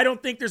gentlemen, I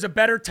don't think there's a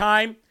better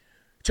time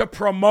to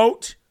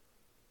promote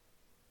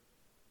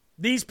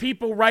these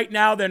people right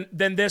now than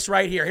this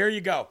right here. Here you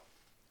go.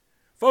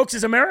 Folks,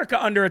 is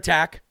America under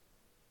attack?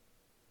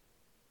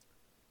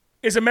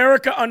 Is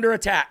America under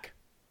attack?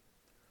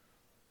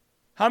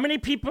 How many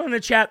people in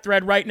the chat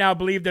thread right now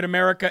believe that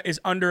America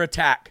is under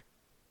attack?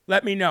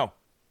 Let me know.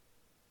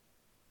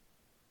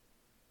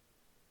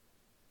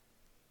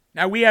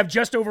 Now, we have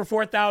just over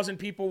 4,000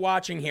 people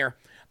watching here.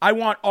 I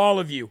want all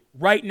of you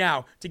right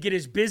now to get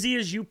as busy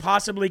as you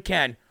possibly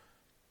can,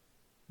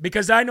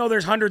 because I know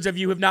there's hundreds of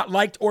you who have not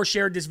liked or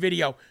shared this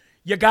video.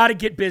 You got to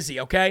get busy,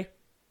 okay?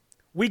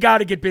 We got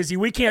to get busy.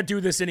 We can't do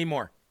this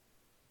anymore.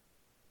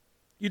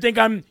 Do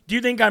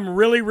you think I'm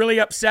really, really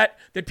upset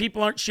that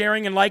people aren't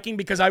sharing and liking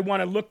because I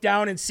want to look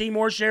down and see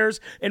more shares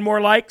and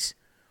more likes?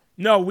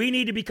 No, we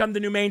need to become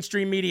the new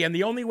mainstream media, and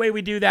the only way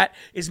we do that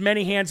is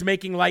many hands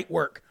making light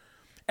work.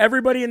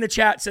 Everybody in the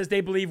chat says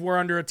they believe we're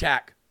under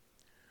attack.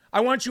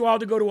 I want you all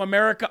to go to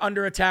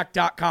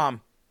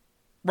AmericaUnderAttack.com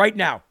right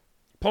now.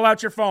 Pull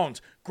out your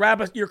phones.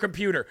 Grab your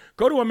computer.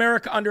 Go to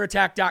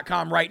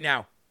AmericaUnderAttack.com right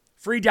now.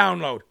 Free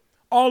download.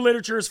 All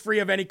literature is free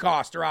of any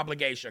cost or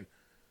obligation.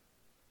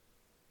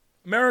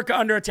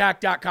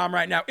 AmericaUnderAttack.com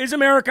right now. Is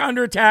America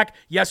under attack?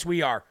 Yes,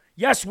 we are.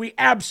 Yes, we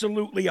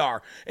absolutely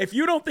are. If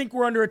you don't think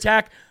we're under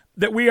attack,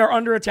 that we are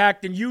under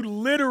attack, then you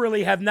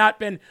literally have not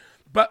been.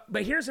 But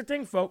here's the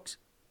thing, folks.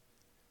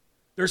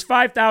 There's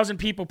 5,000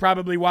 people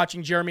probably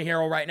watching Jeremy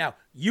Harrell right now.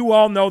 You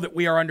all know that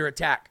we are under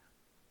attack.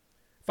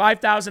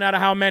 5,000 out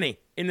of how many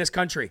in this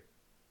country?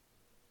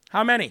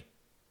 How many?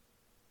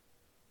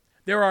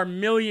 There are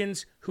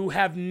millions who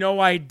have no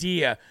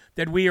idea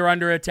that we are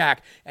under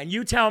attack. And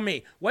you tell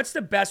me, what's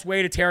the best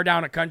way to tear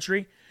down a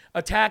country?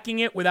 Attacking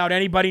it without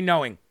anybody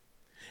knowing.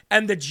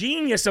 And the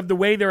genius of the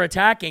way they're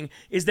attacking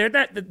is they're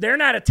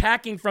not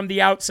attacking from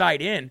the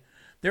outside in.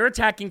 They're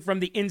attacking from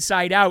the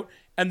inside out,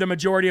 and the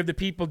majority of the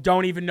people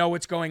don't even know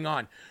what's going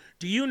on.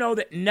 Do you know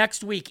that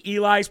next week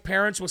Eli's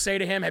parents will say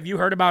to him, have you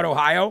heard about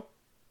Ohio?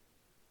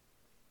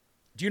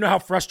 Do you know how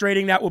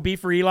frustrating that will be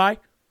for Eli?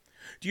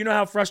 Do you know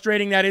how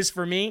frustrating that is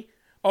for me?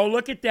 Oh,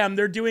 look at them.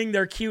 They're doing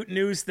their cute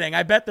news thing.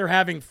 I bet they're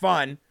having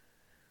fun.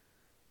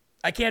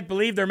 I can't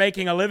believe they're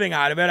making a living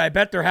out of it. I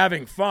bet they're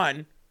having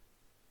fun.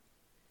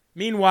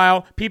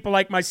 Meanwhile, people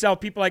like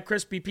myself, people like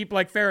Crispy, people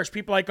like Farish,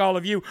 people like all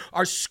of you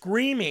are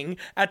screaming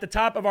at the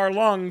top of our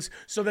lungs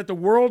so that the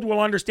world will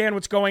understand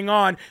what's going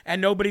on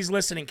and nobody's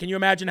listening. Can you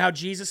imagine how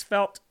Jesus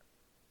felt?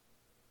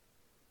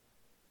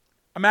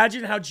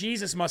 Imagine how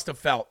Jesus must have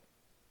felt.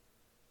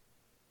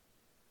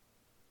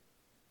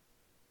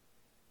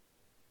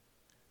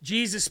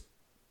 Jesus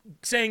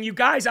saying, you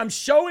guys, I'm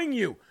showing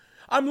you.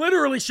 I'm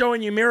literally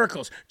showing you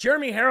miracles.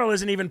 Jeremy Harrell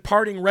isn't even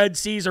parting Red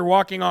Seas or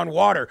walking on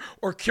water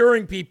or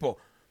curing people.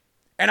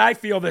 And I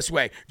feel this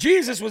way.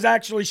 Jesus was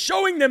actually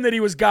showing them that he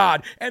was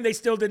God, and they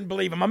still didn't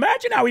believe him.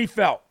 Imagine how he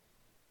felt.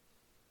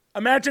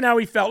 Imagine how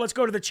he felt. Let's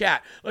go to the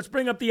chat. Let's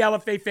bring up the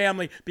LFA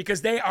family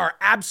because they are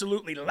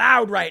absolutely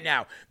loud right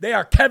now. They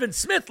are Kevin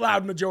Smith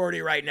loud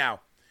majority right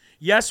now.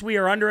 Yes, we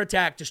are under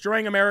attack,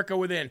 destroying America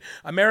within.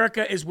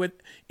 America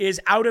is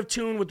out of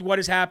tune with what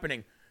is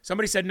happening.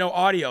 Somebody said no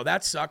audio.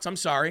 That sucks. I'm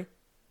sorry.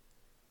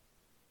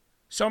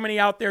 So many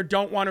out there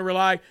don't want to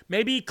rely.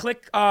 Maybe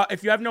click,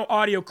 if you have no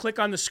audio, click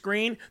on the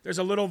screen. There's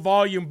a little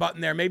volume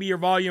button there. Maybe your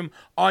volume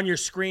on your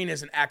screen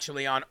isn't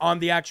actually on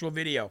the actual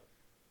video.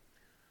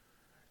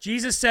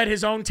 Jesus said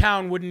his own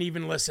town wouldn't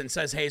even listen,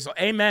 says Hazel.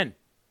 Amen.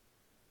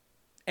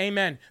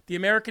 Amen. The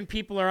American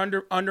people are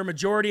under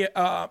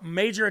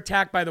major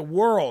attack by the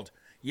world.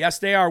 Yes,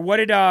 they are. What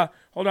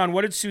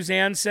did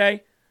Suzanne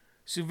say?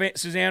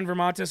 Suzanne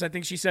Vermontes, I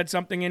think she said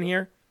something in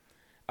here.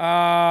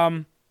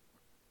 Well,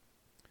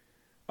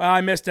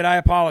 I missed it. I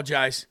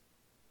apologize.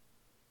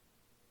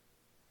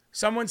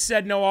 Someone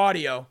said no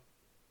audio.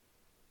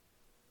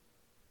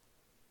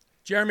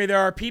 Jeremy, there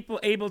are people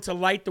able to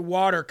light the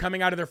water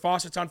coming out of their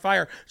faucets on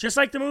fire, just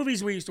like the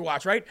movies we used to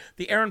watch, right?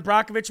 The Aaron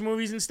Brockovich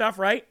movies and stuff,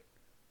 right?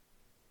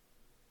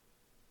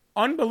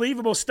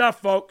 Unbelievable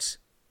stuff, folks.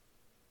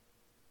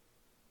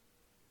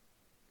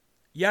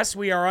 Yes,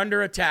 we are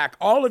under attack.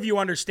 All of you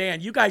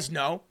understand. You guys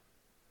know.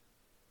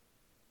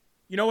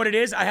 You know what it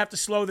is? I have to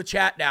slow the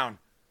chat down.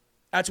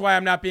 That's why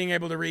I'm not being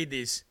able to read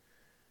these.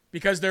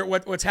 Because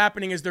what's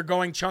happening is they're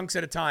going chunks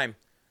at a time.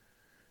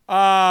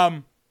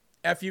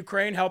 F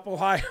Ukraine, help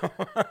Ohio.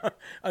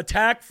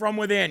 Attack from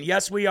within.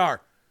 Yes, we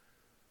are.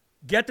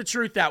 Get the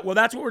truth out. Well,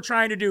 that's what we're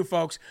trying to do,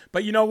 folks.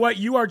 But you know what?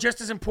 You are just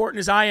as important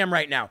as I am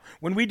right now.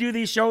 When we do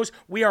these shows,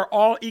 we are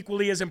all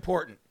equally as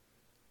important.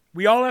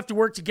 We all have to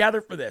work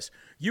together for this.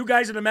 You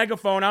guys are the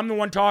megaphone. I'm the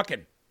one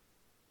talking.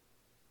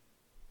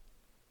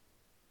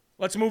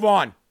 Let's move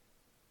on.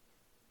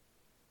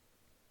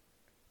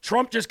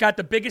 Trump just got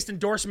the biggest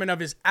endorsement of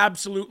his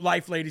absolute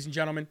life, ladies and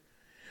gentlemen.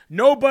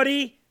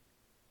 Nobody...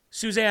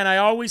 Suzanne, I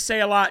always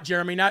say a lot,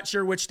 Jeremy. Not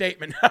sure which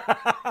statement.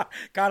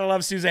 Gotta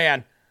love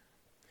Suzanne.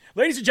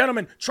 Ladies and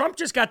gentlemen, Trump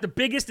just got the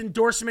biggest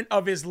endorsement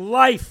of his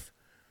life.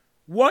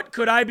 What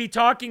could I be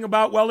talking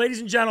about? Well, ladies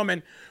and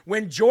gentlemen,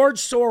 when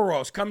George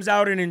Soros comes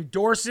out and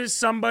endorses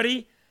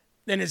somebody,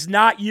 then it's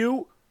not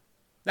you.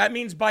 That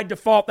means by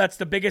default, that's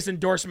the biggest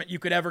endorsement you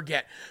could ever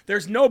get.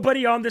 There's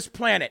nobody on this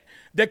planet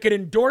that could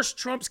endorse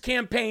Trump's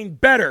campaign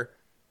better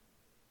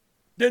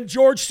than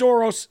George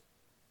Soros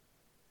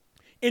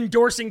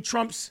endorsing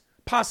Trump's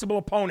possible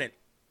opponent.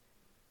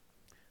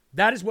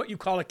 That is what you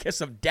call a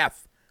kiss of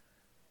death.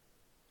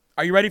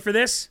 Are you ready for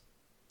this?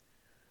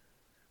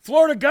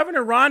 Florida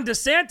Governor Ron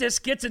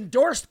DeSantis gets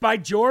endorsed by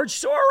George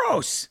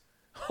Soros.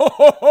 Ho,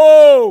 ho,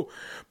 ho.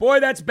 Boy,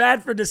 that's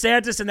bad for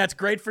DeSantis and that's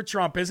great for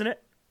Trump, isn't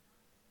it?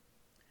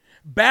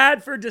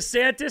 Bad for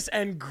DeSantis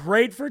and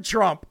great for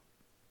Trump.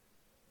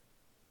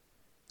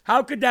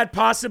 How could that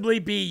possibly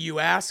be, you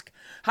ask?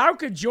 How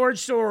could George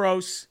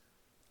Soros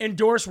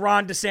endorse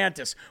Ron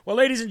DeSantis? Well,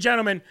 ladies and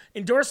gentlemen,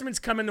 endorsements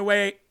come a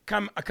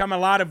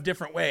lot of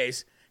different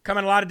ways, come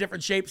in a lot of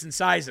different shapes and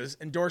sizes,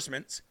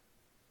 endorsements.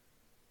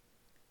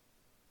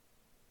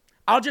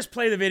 I'll just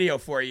play the video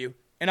for you,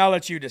 and I'll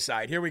let you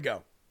decide. Here we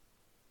go.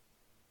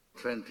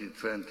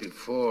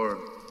 2024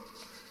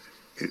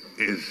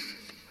 is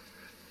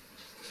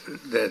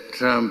that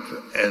Trump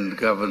and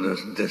Governor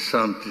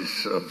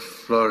Desantis of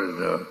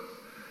Florida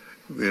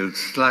will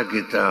slug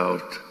it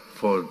out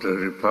for the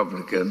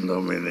Republican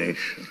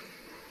nomination.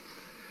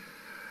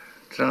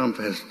 Trump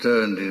has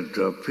turned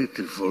into a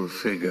pitiful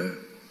figure,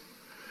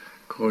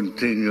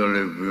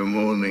 continually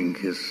bemoaning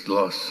his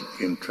loss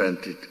in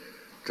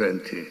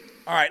 2020.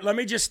 All right, let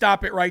me just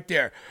stop it right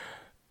there.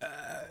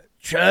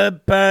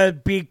 Trump has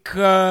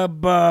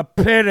become a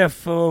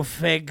pitiful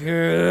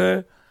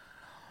figure,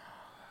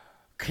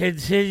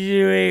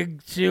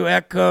 continuing to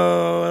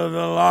echo the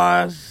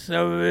loss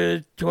of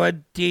the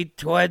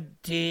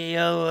 2020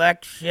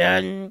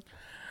 election.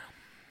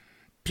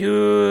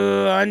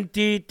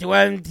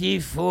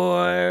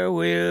 2024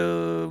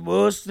 will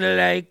most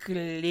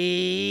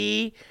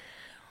likely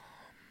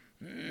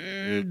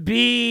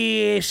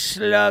be a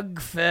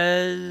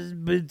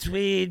slugfest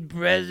between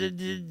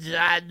President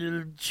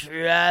Donald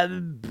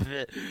Trump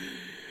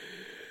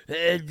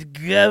and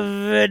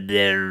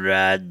Governor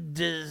Ron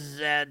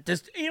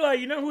DeSantis. Eli,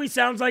 you know who he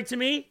sounds like to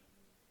me?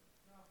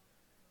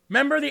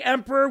 Remember the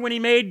Emperor when he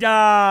made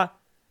Darth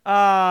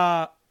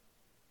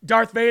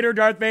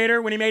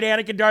Vader, when he made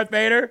Anakin Darth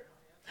Vader?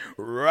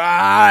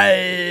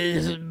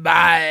 Rise,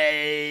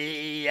 my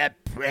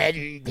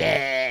apprentice.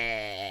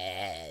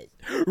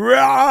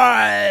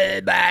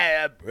 Run, my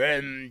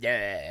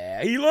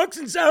apprentice. He looks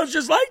and sounds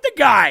just like the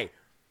guy.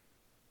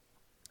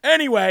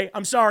 Anyway,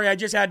 I'm sorry. I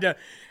just had to...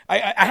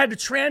 I had to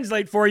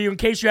translate for you in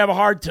case you have a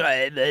hard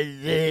time.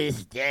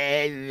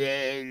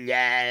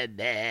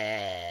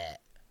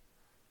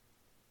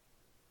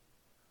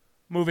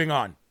 Moving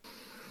on.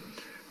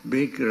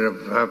 Big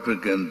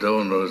Republican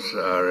donors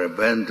are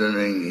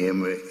abandoning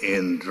him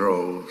in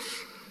droves.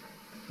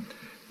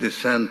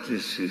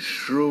 Desantis is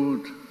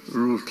shrewd,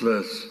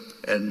 ruthless,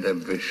 and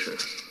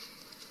ambitious.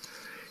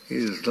 He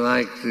is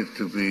likely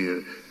to be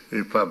a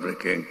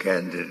Republican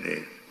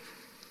candidate.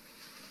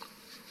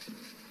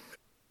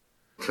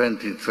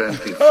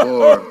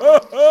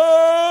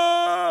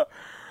 2024.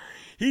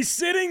 He's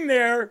sitting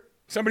there.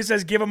 Somebody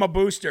says give him a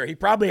booster. He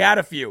probably had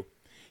a few.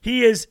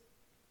 He is...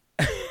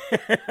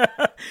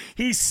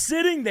 He's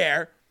sitting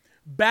there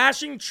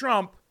bashing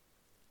Trump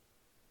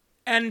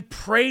and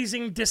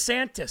praising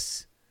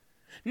DeSantis.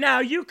 Now,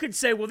 you could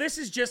say, well, this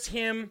is just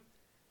him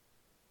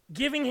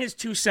giving his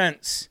 2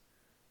 cents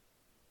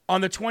on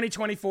the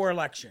 2024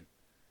 election.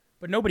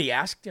 But nobody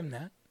asked him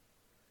that.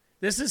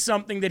 This is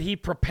something that he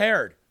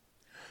prepared.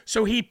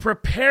 So he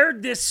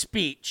prepared this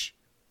speech.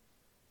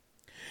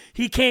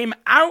 He came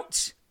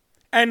out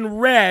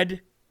and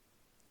read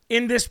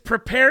in this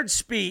prepared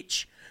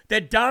speech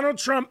that Donald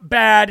Trump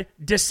bad,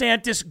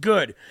 DeSantis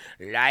good.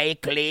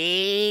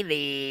 Likely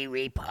the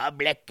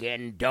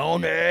Republican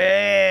donors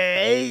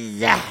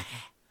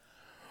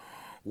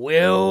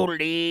will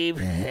leave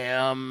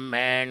him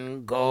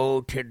and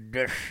go to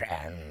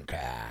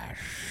DeSantis.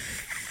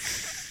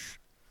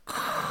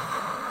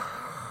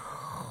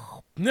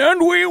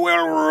 And we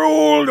will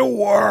rule the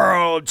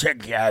world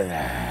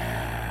together.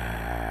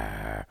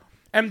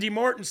 MD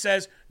Morton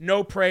says,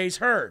 no praise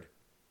heard.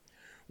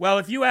 Well,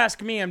 if you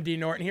ask me, MD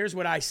Norton, here's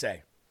what I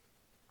say.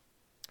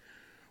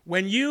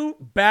 When you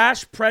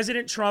bash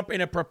President Trump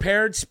in a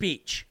prepared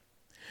speech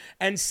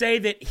and say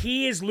that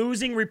he is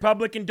losing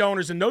Republican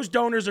donors and those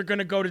donors are going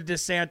to go to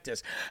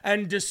DeSantis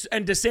and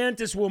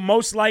DeSantis will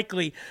most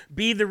likely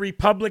be the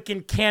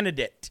Republican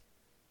candidate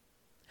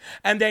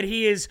and that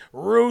he is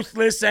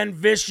ruthless and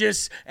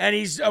vicious and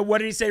he's, what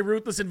did he say,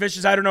 ruthless and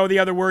vicious? I don't know the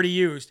other word he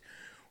used.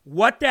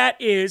 What that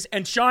is,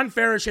 and Sean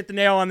Farish hit the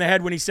nail on the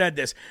head when he said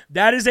this,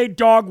 that is a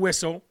dog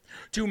whistle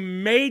to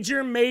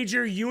major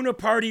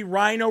uniparty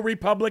rhino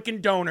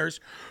Republican donors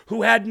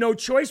who had no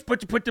choice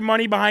but to put the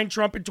money behind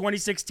Trump in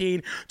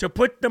 2016, to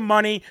put the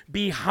money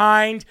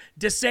behind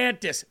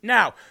DeSantis.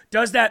 Now,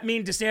 does that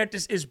mean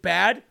DeSantis is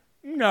bad?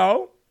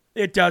 No,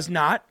 it does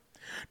not.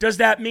 Does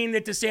that mean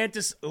that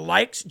DeSantis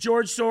likes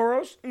George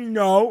Soros?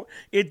 No,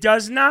 it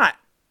does not.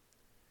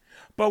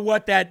 But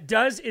what that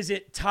does is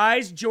it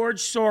ties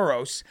George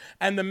Soros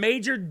and the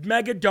major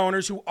mega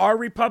donors who are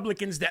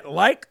Republicans that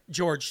like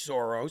George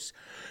Soros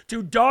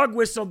to dog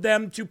whistle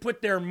them to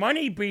put their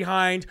money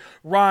behind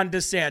Ron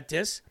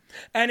DeSantis.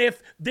 And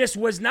if this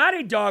was not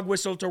a dog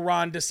whistle to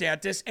Ron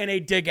DeSantis and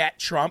a dig at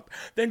Trump,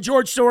 then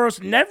George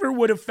Soros never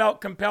would have felt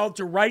compelled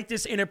to write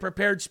this in a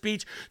prepared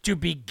speech to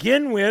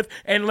begin with.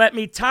 And let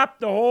me top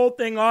the whole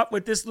thing off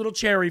with this little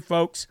cherry,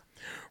 folks.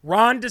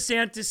 Ron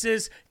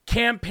DeSantis's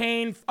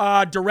campaign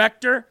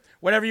director,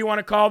 whatever you want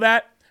to call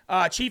that,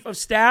 chief of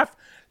staff,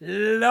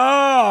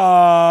 loves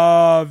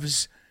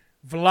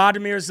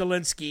Vladimir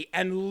Zelensky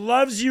and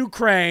loves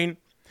Ukraine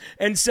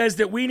and says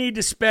that we need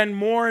to spend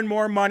more and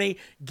more money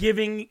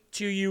giving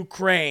to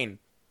Ukraine.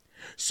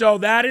 So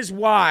that is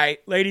why,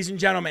 ladies and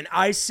gentlemen,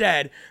 I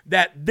said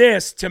that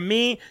this, to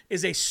me,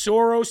 is a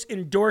Soros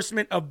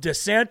endorsement of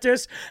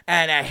DeSantis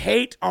and a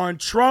hate on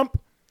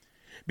Trump.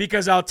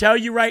 Because I'll tell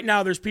you right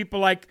now, there's people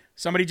like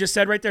somebody just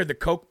said right there, the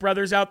Koch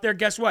brothers out there.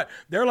 Guess what?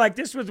 They're like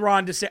this with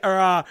George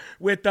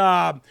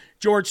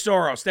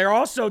Soros. They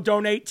also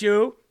donate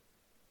to,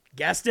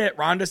 guessed it,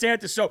 Ron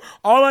DeSantis. So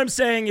all I'm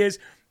saying is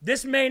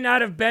this may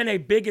not have been a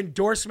big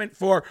endorsement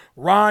for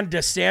Ron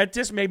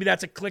DeSantis. Maybe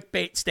that's a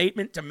clickbait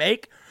statement to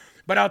make.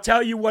 But I'll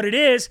tell you what it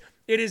is.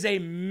 It is a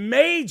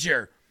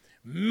major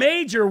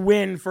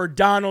win for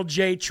Donald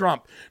J.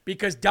 Trump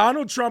because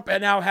Donald Trump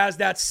now has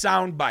that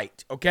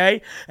soundbite,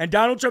 okay? And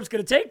Donald Trump's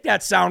going to take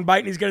that soundbite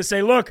and he's going to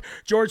say, look,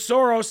 George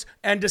Soros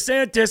and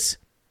DeSantis.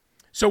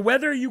 So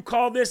whether you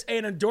call this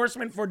an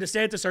endorsement for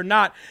DeSantis or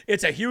not,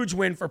 it's a huge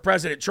win for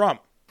President Trump.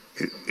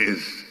 It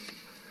is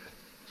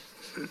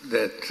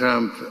that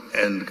Trump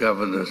and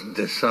Governor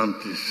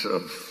Desantis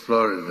of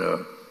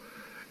Florida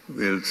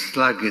will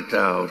slug it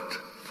out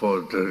for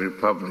the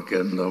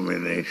Republican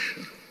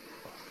nomination.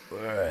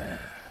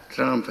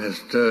 Trump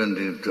has turned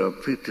into a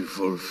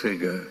pitiful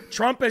figure.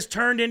 Trump has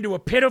turned into a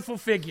pitiful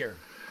figure.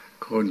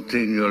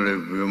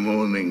 Continually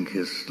bemoaning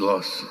his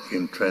loss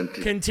in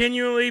 2020.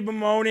 Continually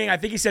bemoaning, I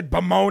think he said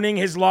bemoaning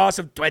his loss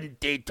of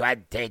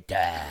 2020.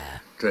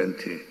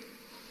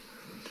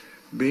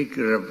 Big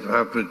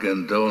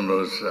Republican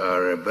donors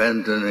are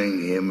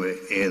abandoning him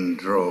in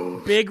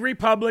droves. Big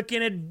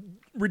Republican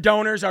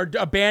donors are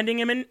abandoning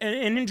him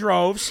in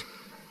droves.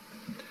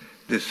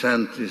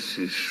 DeSantis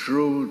is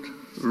shrewd,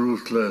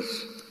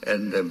 ruthless,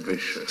 and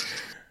ambitious.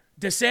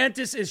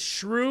 DeSantis is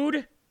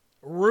shrewd,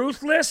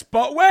 ruthless,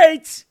 but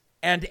wait,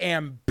 and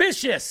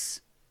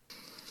ambitious.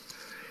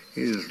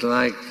 He's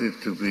likely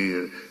to be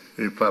a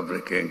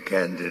Republican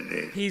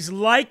candidate. He's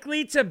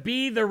likely to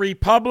be the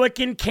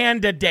Republican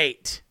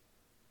candidate.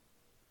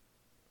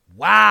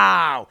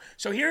 Wow.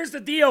 So here's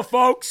the deal,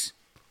 folks.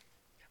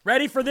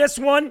 Ready for this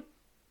one?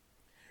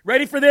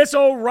 Ready for this,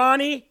 old Ron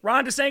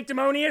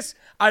DeSanctimonious?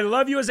 I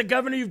love you as a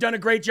governor. You've done a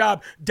great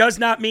job. Does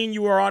not mean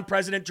you are on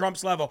President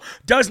Trump's level.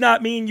 Does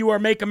not mean you are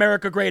Make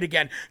America Great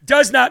Again.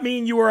 Does not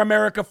mean you are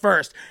America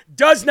First.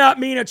 Does not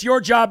mean it's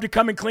your job to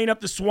come and clean up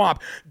the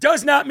swamp.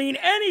 Does not mean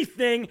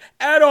anything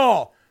at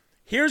all.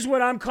 Here's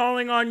what I'm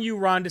calling on you,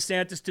 Ron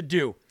DeSantis, to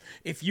do.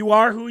 If you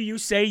are who you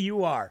say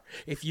you are,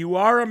 if you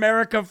are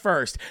America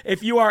First,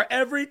 if you are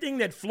everything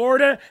that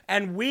Florida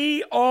and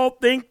we all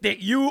think that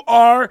you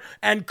are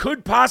and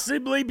could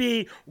possibly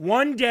be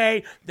one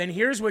day, then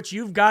here's what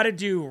you've got to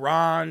do,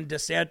 Ron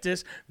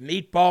DeSantis,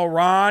 Meatball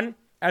Ron,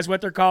 as what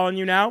they're calling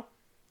you now.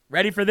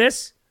 Ready for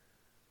this?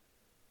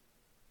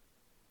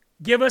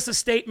 Give us a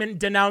statement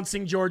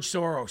denouncing George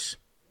Soros.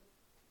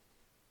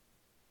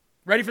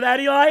 Ready for that,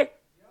 Eli? Yep.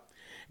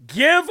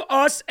 Give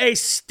us a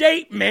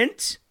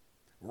statement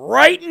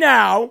right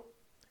now,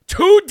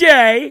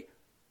 today,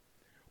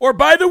 or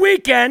by the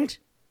weekend,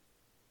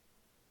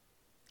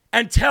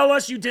 and tell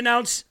us you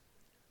denounce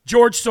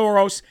George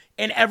Soros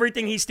and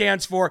everything he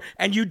stands for,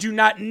 and you do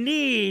not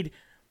need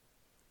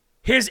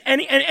his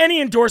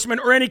any endorsement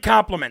or any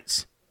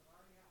compliments.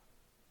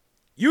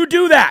 You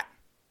do that.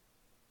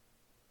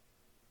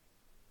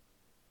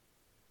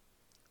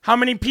 How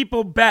many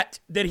people bet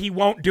that he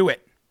won't do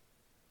it?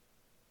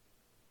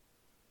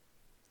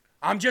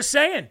 I'm just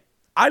saying.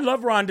 I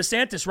love Ron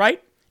DeSantis,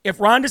 right?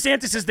 If Ron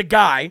DeSantis is the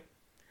guy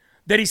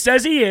that he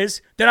says he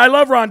is, then I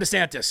love Ron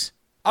DeSantis.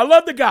 I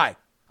love the guy.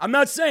 I'm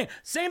not saying.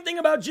 Same thing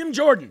about Jim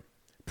Jordan.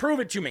 Prove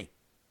it to me.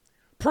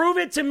 Prove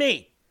it to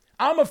me.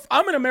 I'm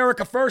an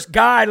America First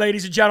guy,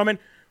 ladies and gentlemen.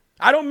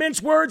 I don't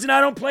mince words and I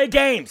don't play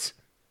games.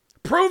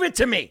 Prove it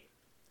to me.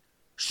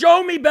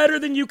 Show me better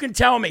than you can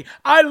tell me.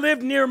 I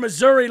live near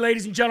Missouri,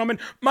 ladies and gentlemen.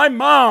 My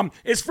mom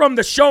is from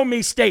the show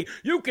me state.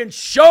 You can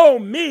show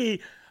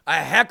me a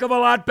heck of a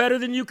lot better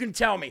than you can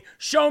tell me.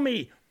 Show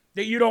me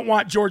that you don't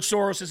want George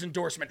Soros'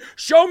 endorsement.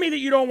 Show me that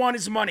you don't want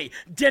his money.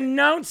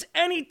 Denounce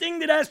anything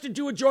that has to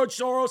do with George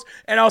Soros,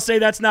 and I'll say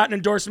that's not an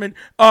endorsement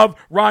of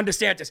Ron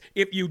DeSantis.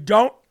 If you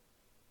don't,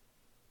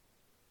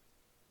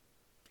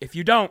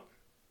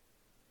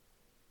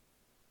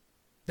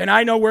 then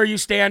I know where you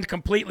stand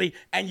completely,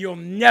 and you'll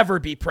never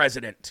be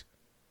president.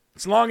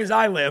 As long as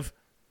I live.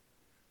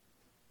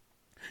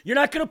 You're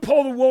not going to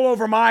pull the wool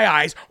over my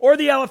eyes or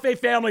the LFA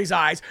family's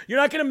eyes. You're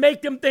not going to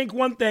make them think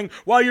one thing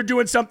while you're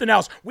doing something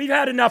else. We've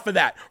had enough of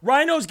that.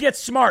 Rhinos get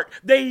smart.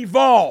 They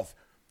evolve.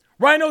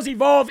 Rhinos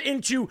evolve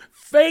into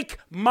fake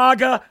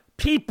MAGA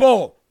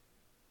people.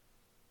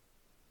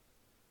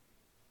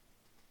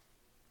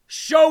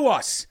 Show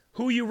us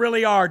who you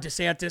really are,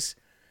 DeSantis.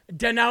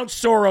 Denounce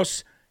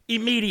Soros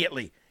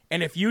immediately.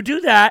 And if you do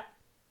that,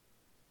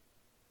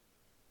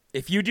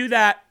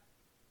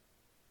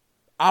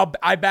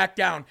 I back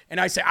down and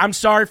I say, I'm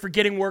sorry for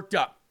getting worked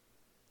up.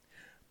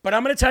 But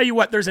I'm going to tell you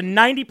what, there's a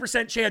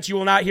 90% chance you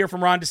will not hear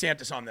from Ron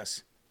DeSantis on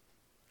this.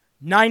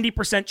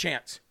 90%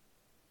 chance.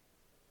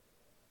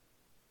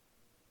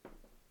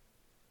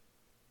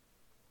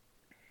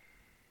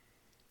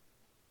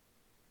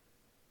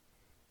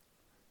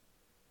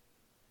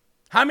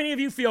 How many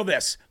of you feel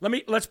this?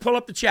 Let's pull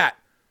up the chat.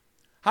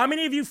 How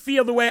many of you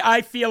feel the way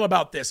I feel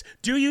about this?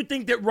 Do you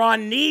think that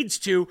Ron needs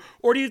to,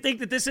 or do you think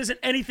that this isn't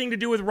anything to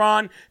do with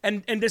Ron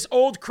and this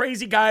old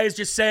crazy guy is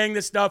just saying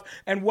this stuff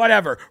and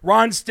whatever?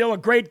 Ron's still a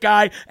great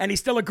guy and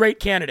he's still a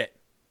great candidate.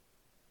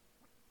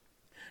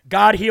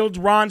 God healed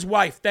Ron's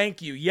wife.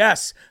 Thank you.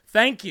 Yes.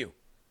 Thank you.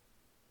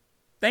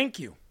 Thank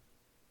you.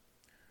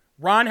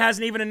 Ron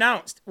hasn't even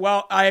announced.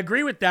 Well, I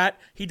agree with that.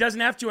 He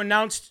doesn't have to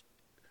announce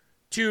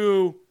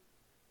to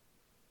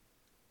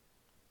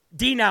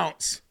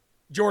denounce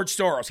George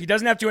Soros. He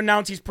doesn't have to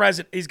announce he's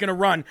going to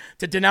run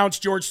to denounce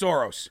George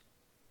Soros.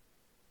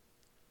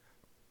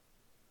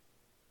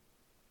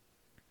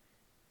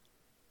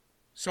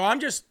 So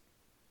I'm just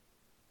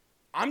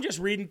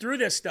reading through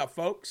this stuff,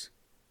 folks.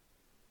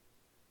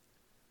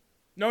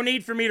 No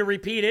need for me to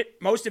repeat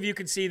it. Most of you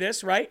can see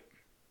this, right?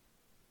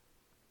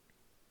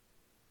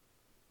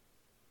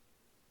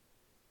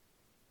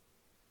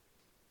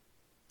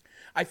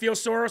 I feel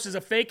Soros is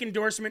a fake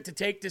endorsement to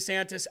take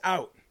DeSantis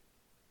out.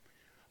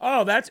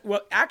 Oh, let's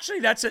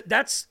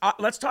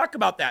talk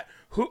about that.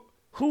 Who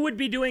would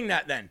be doing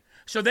that then?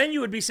 So then you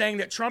would be saying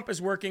that Trump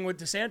is working with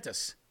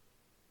DeSantis.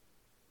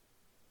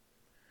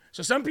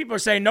 So some people are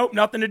saying, nope,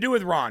 nothing to do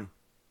with Ron.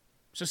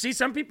 So see,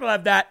 some people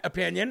have that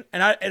opinion,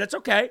 and that's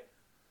okay.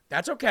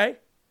 That's okay.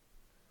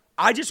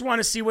 I just want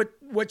to see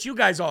what you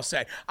guys all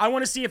say. I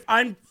want to see if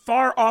I'm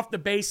far off the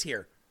base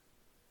here.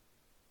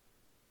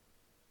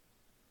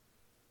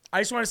 I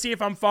just want to see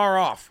if I'm far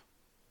off.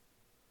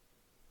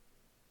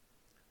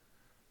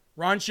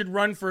 Ron should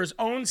run for his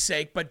own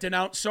sake, but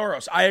denounce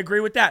Soros. I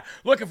agree with that.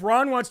 Look, if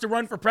Ron wants to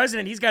run for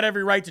president, he's got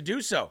every right to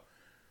do so.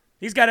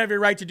 He's got every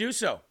right to do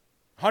so.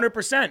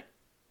 100%.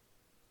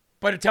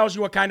 But it tells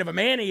you what kind of a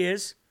man he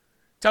is.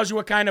 Tells you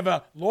what kind of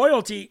a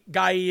loyalty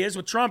guy he is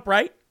with Trump,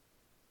 right?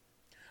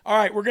 All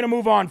right, we're going to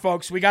move on,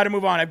 folks. We got to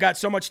move on. I've got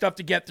so much stuff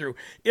to get through.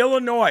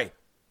 Illinois,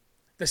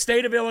 the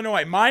state of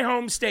Illinois, my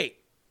home state,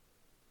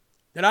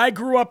 that I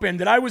grew up in,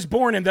 that I was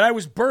born in, that I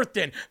was birthed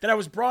in, that I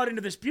was brought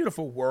into this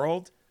beautiful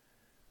world.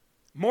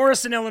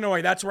 Morrison,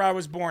 Illinois, that's where I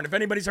was born. If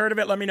anybody's heard of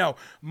it, let me know.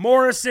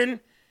 Morrison,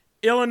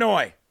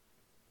 Illinois.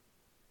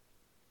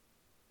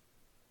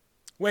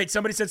 Wait,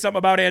 somebody said something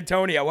about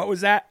Antonio. What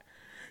was that?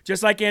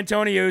 Just like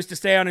Antonio used to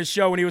stay on his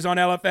show when he was on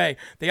LFA.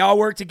 They all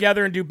work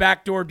together and do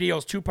backdoor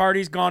deals. 2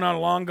 parties gone on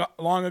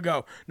long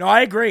ago. No,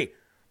 I agree.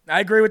 I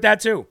agree with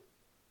that too.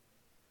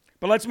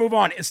 But let's move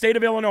on. In state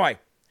of Illinois,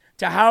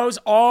 to house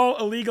all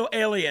illegal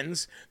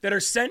aliens that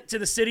are sent to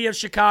the city of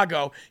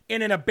Chicago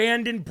in an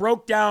abandoned,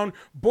 broke down,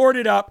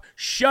 boarded up,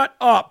 shut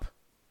up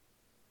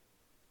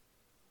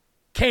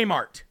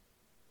K-Mart.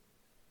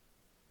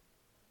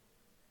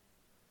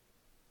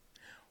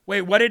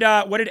 Wait, what did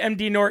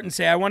MD Norton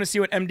say? I want to see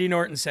what MD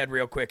Norton said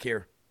real quick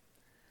here.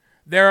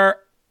 There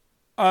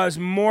is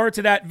more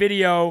to that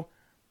video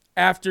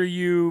after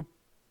you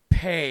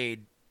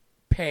prayed?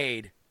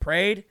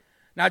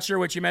 Not sure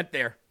what you meant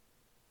there.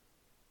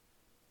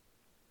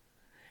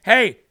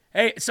 Hey,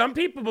 some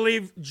people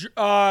believe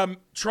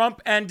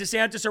Trump and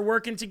Desantis are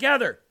working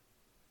together.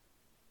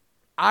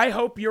 I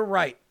hope you're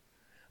right.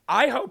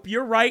 I hope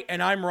you're right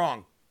and I'm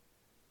wrong.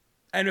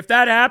 And if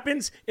that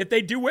happens, if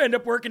they do end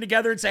up working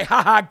together and say,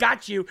 haha,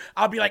 got you,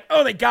 I'll be like,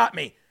 oh, they got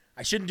me.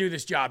 I shouldn't do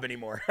this job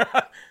anymore.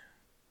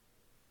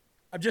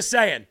 I'm just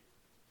saying.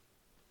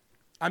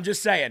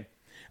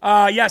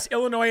 Yes,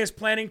 Illinois is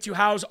planning to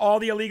house all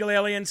the illegal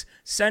aliens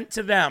sent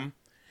to them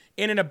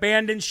in an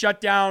abandoned, shut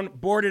down,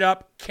 boarded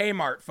up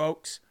K-Mart,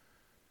 folks.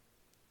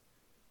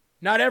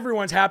 Not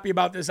everyone's happy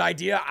about this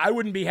idea. I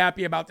wouldn't be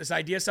happy about this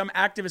idea. Some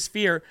activists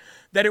fear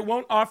that it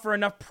won't offer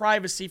enough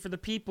privacy for the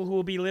people who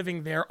will be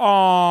living there.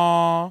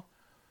 Aww,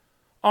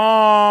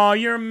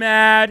 you're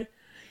mad.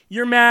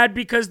 You're mad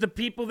because the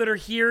people that are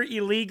here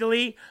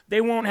illegally,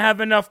 they won't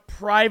have enough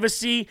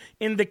privacy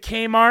in the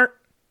K-Mart.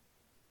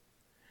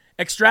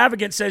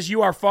 Extravagant says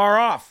you are far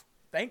off.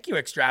 Thank you,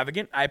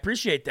 Extravagant. I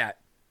appreciate that.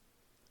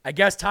 I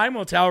guess time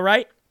will tell,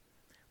 right?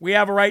 We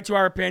have a right to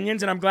our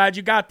opinions, and I'm glad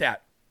you got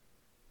that.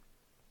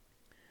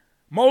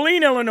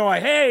 Moline, Illinois.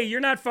 Hey, you're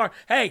not far.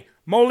 Hey,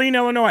 Moline,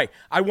 Illinois.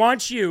 I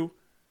want you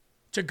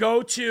to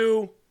go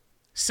to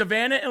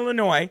Savannah,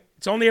 Illinois.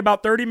 It's only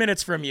about 30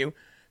 minutes from you.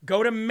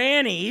 Go to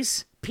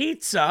Manny's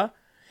Pizza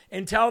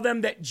and tell them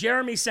that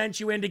Jeremy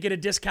sent you in to get a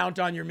discount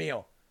on your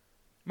meal.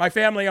 My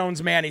family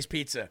owns Manny's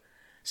Pizza.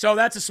 So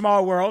that's a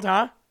small world,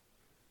 huh?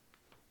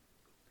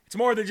 It's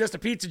more than just a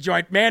pizza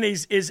joint.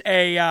 Manny's is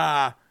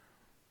a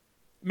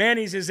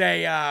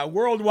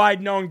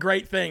worldwide known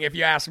great thing, if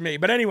you ask me.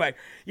 But anyway,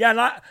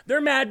 yeah,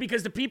 they're mad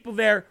because the people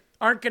there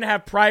aren't going to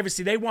have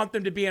privacy. They want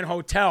them to be in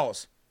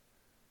hotels.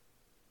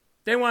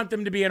 They want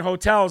them to be in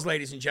hotels,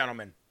 ladies and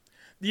gentlemen.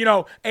 You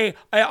know, a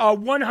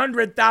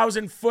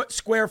 100,000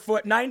 square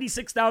foot,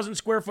 96,000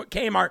 square foot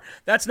Kmart,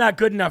 that's not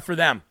good enough for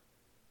them.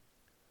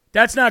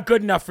 That's not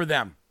good enough for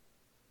them.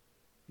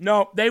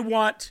 No, they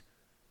want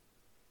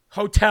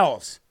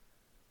hotels.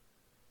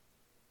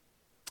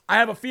 I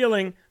have a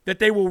feeling that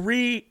they will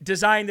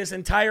redesign this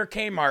entire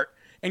Kmart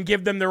and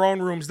give them their own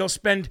rooms. They'll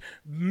spend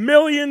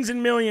millions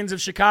and millions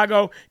of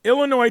Chicago,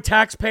 Illinois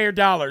taxpayer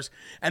dollars,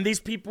 and these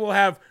people will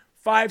have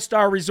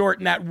 5-star resort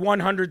in that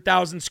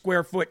 100,000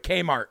 square foot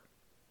Kmart.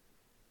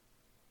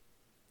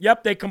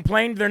 Yep, they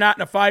complained they're not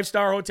in a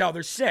 5-star hotel.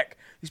 They're sick.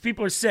 These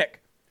people are sick.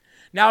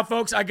 Now,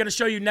 folks, I'm going to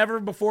show you never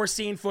before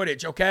seen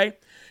footage, okay?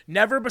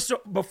 Never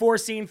before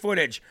seen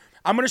footage.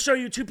 I'm going to show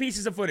you 2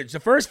 pieces of footage. The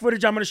first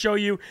footage I'm going to show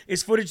you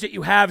is footage that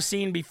you have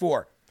seen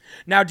before.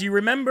 Now, do you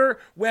remember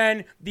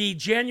when the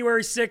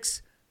January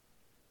 6th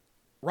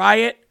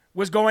riot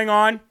was going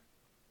on?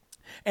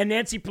 And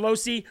Nancy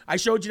Pelosi, I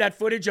showed you that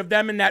footage of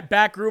them in that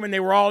back room, and they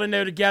were all in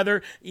there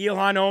together.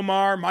 Ilhan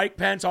Omar, Mike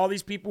Pence, all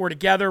these people were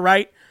together,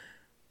 right?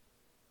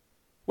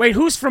 Wait,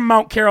 who's from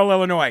Mount Carroll,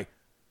 Illinois?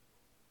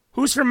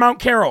 Who's from Mount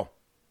Carroll?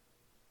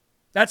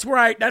 That's where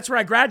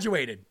I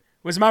graduated,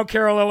 was Mount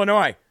Carroll,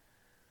 Illinois.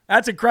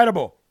 That's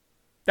incredible.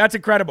 That's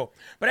incredible.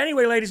 But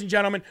anyway, ladies and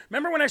gentlemen,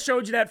 remember when I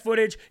showed you that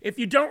footage? If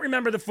you don't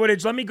remember the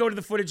footage, let me go to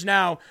the footage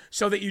now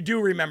so that you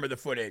do remember the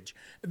footage.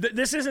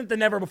 This isn't the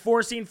never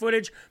before seen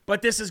footage,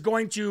 but this is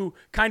going to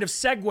kind of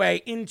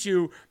segue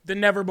into the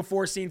never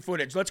before seen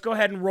footage. Let's go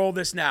ahead and roll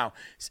this now.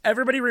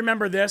 Everybody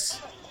remember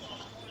this?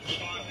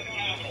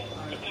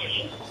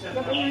 Yeah,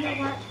 but you know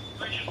what?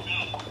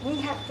 We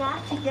have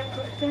got to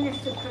finish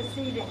the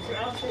proceedings, or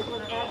else they will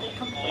have the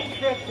complete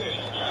victory.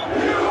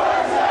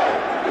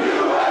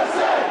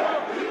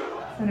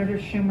 Senator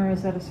Schumer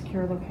is at a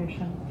secure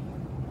location,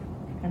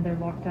 and they're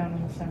locked down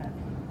in the Senate.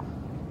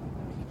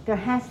 There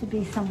has to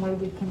be some way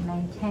we can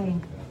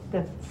maintain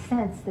the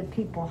sense that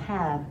people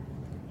have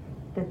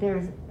that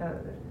there's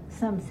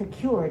some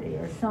security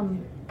or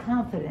some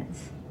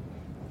confidence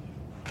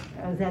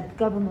that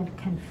government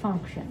can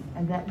function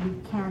and that we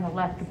can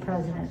elect the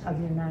President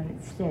of the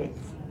United States.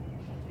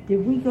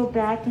 Did we go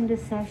back into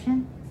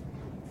session?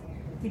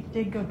 We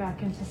did go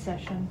back into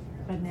session,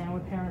 but now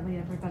apparently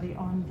everybody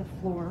on the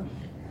floor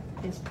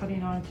is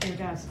putting on tear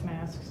gas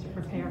masks to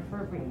prepare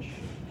for a breach.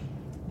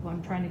 Well,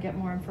 I'm trying to get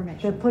more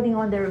information. They're putting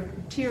on their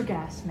Tear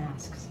gas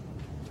masks.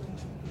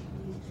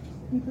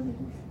 We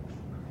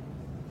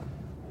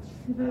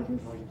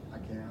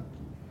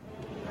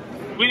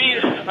need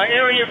an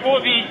area for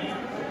the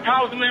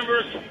House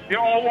members. They're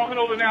all walking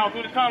over now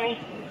through the tunnels.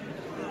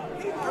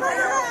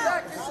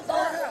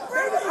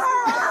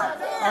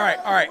 All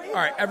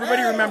right.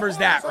 Everybody remembers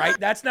that, right?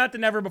 That's not the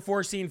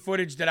never-before-seen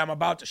footage that I'm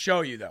about to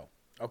show you, though,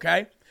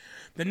 okay?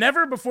 The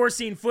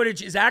never-before-seen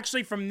footage is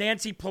actually from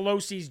Nancy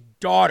Pelosi's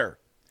daughter.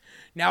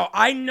 Now,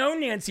 I know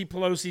Nancy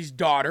Pelosi's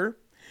daughter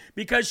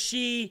because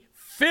she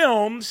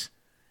films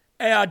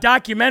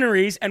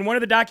documentaries, and one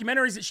of the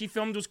documentaries that she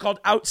filmed was called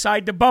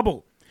Outside the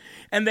Bubble.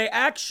 And they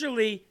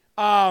actually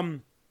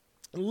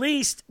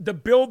leased the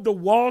Build the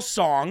Wall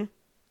song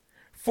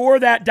for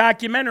that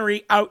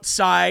documentary,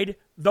 Outside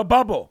the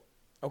Bubble,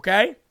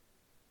 okay?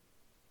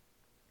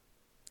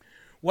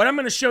 What I'm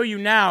going to show you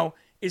now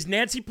is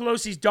Nancy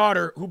Pelosi's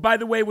daughter, who, by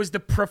the way, was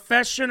the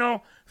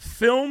professional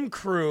film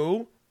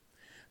crew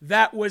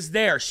that was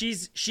there.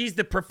 She's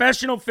the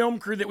professional film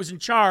crew that was in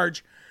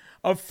charge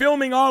of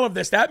filming all of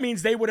this. That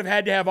means they would have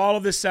had to have all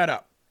of this set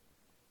up.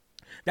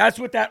 That's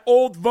what that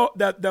old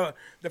the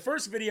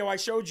first video I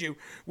showed you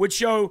would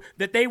show,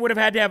 that they would have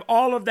had to have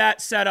all of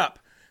that set up.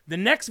 The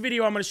next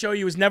video I'm going to show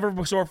you is never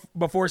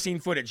before seen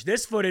footage.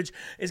 This footage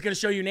is going to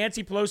show you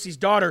Nancy Pelosi's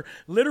daughter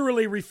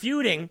literally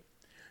refuting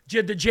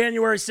the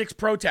January 6th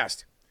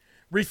protest.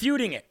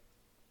 Refuting it.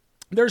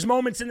 There's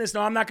moments in this.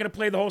 Now, I'm not going to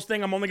play the whole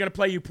thing. I'm only going to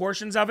play you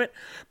portions of it.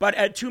 But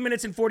at 2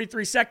 minutes and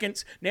 43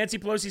 seconds, Nancy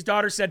Pelosi's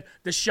daughter said,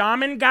 the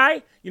shaman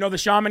guy, the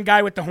shaman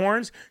guy with the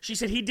horns, she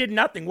said he did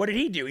nothing. What did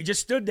he do? He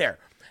just stood there.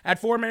 At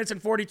 4 minutes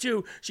and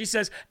 42, she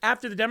says,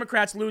 after the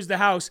Democrats lose the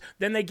House,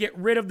 then they get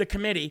rid of the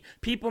committee.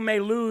 People may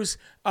lose,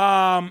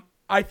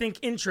 I think,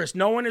 interest.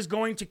 No one is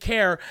going to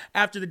care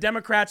after the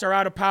Democrats are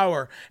out of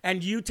power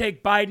and you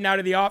take Biden out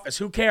of the office.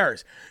 Who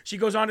cares? She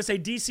goes on to say,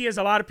 D.C. has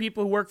a lot of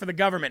people who work for the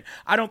government.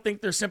 I don't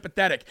think they're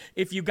sympathetic.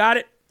 If you got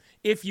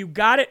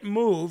it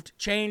moved,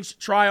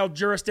 changed trial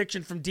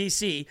jurisdiction from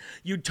D.C.,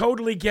 you'd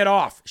totally get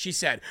off, she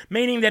said.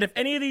 Meaning that if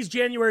any of these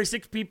January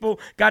 6th people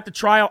got the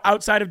trial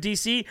outside of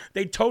D.C.,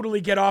 they'd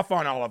totally get off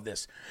on all of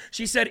this.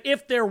 She said,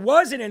 if there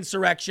was an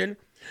insurrection,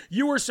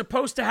 you were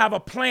supposed to have a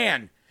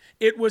plan.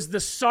 It was the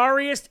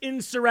sorriest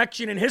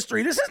insurrection in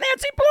history. This is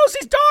Nancy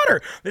Pelosi's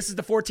daughter. This is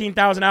the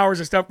 14,000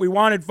 hours of stuff we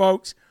wanted,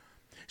 folks.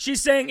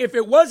 She's saying if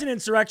it was an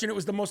insurrection, it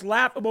was the most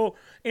laughable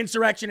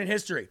insurrection in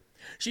history.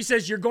 She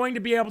says you're going to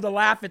be able to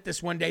laugh at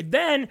this one day.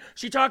 Then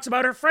she talks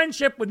about her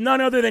friendship with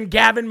none other than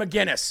Gavin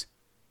McInnes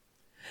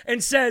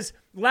and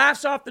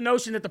laughs off the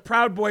notion that the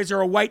Proud Boys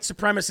are a white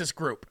supremacist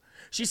group.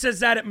 She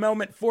says that at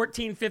moment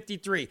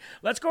 14:53.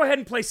 Let's go ahead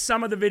and play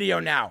some of the video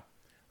now.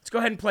 Let's go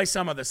ahead and play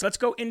some of this. Let's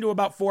go into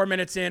about 4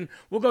 minutes in.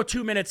 We'll go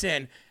 2 minutes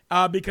in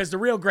because the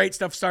real great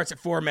stuff starts at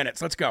 4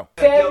 minutes. Let's go.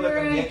 Appeal the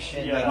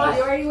conviction.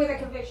 Already with a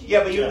conviction.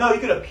 Yeah, but you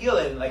could appeal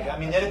it.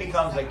 Then it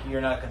becomes like you're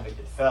not a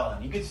convicted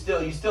felon. You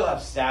still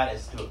have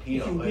status to appeal.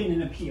 You can win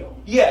an appeal.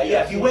 Yeah.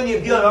 If you win the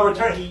appeal and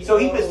overturn it, so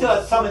he still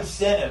has some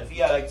incentive.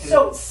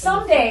 So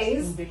some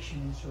days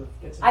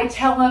I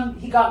tell him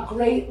he got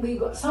great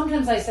legal.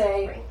 Sometimes I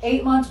say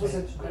 8 months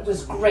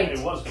was great,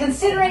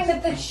 considering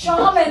that the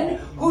shaman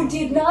who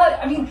did not.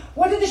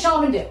 What did the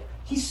shaman do?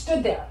 He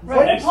stood there.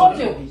 What did Paul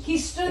do? He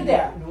stood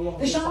there.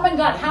 The shaman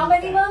got how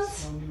many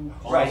months?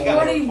 Right,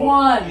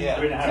 41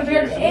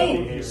 compared to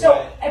 8.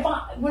 So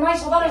when I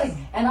saw that, I was like,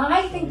 and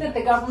I think that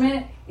the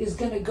government is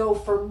going to go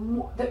for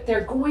more. That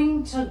they're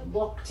going to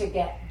look to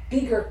get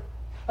bigger.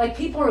 Like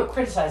people are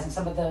criticizing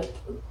some of the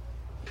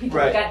people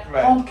that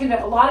got home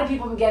conviction. A lot of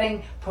people have been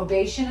getting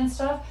probation and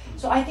stuff.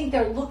 So I think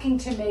they're looking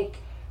to make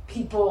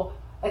people.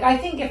 I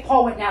think if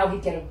Paul went now,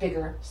 he'd get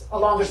a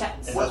longer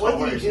sentence. What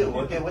did he do?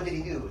 What did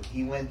he do?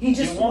 He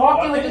just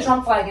walked in with the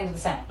Trump flag into the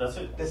Senate. That's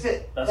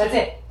it. That's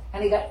it.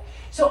 And he got.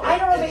 So I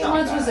don't know if 8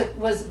 months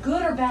was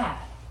good or bad.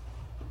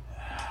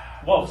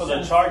 Well, for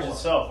the charge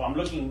itself, I'm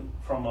looking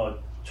from a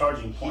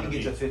charging point of view.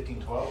 He gets a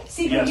 15-12.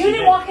 See, but you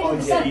didn't walk into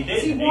the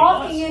Senate. See,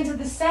 walking into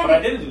the Senate. But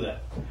I didn't do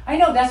that. I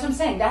know, that's what I'm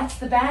saying. That's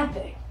the bad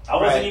thing. I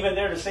wasn't even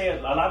there to say it.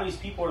 A lot of these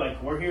people are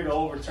like, we're here to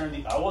overturn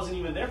I wasn't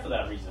even there for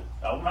that reason.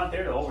 I'm not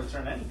there to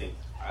overturn anything.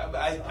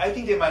 I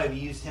think they might have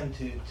used him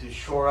to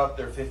shore up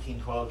their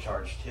 15-12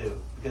 charge too,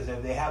 because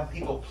if they have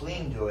people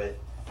pleading to it,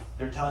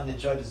 they're telling the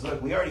judges,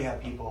 look, we already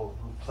have people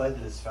who pled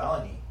to this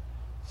felony,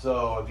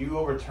 so if you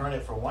overturn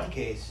it for one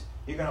case,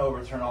 you're going to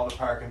overturn all the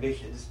prior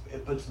convictions.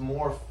 It puts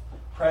more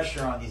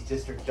pressure on these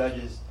district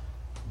judges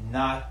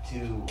not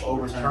to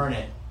overturn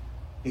it,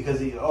 because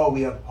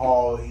we have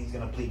Paul, he's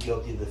going to plead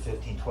guilty to the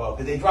 15-12,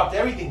 because they dropped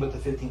everything but the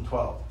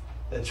 15-12,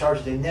 the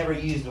charges they never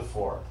used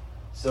before.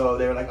 So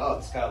they were like,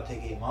 this guy will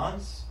take 8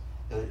 months.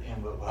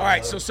 All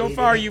right, so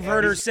far you've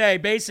heard her say,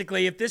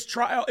 basically, if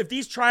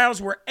these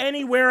trials were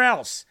anywhere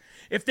else,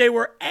 if they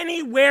were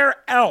anywhere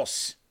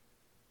else,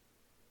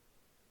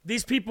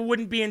 these people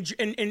wouldn't be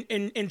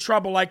in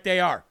trouble like they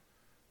are.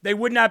 They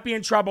would not be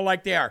in trouble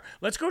like they are.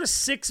 Let's go to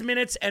 6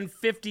 minutes and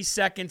 50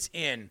 seconds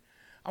in.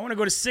 I want to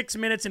go to 6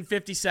 minutes and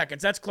 50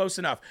 seconds. That's close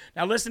enough.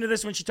 Now listen to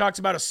this when she talks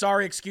about a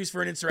sorry excuse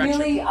for an insurrection.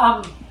 Really,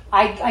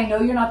 I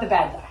know you're not the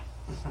bad guy.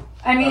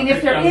 I mean,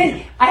 if there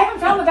is, I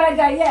haven't found the bad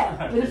guy yet,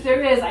 but if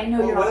there is, I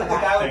know you're not the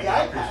bad guy. What if the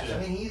guy with the eye patch? I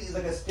mean, he's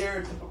like a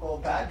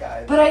stereotypical bad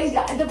guy.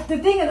 But the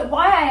thing is,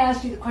 why I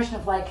asked you the question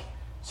of like,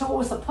 so what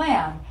was the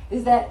plan?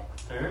 Is that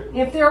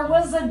if there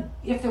was an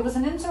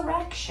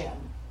insurrection,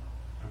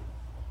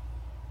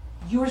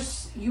 you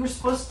were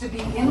supposed to be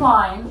in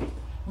line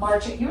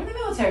marching. You're in the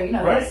military, you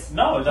know this.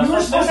 No, that's you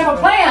were supposed to have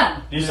a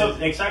plan.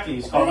 Exactly.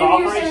 It's called the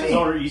operations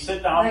order. You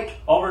sit down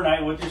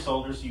overnight with your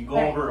soldiers. You go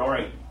over. All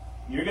right,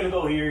 you're gonna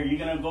go here. You're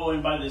gonna go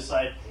in by this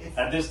side.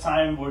 At this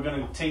time, we're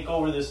gonna take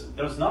over this.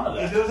 There's none of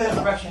that. If there was an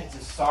insurrection, it's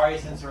the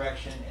sorriest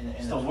insurrection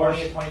in the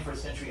 20th, 21st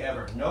century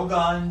ever. No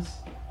guns.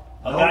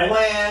 No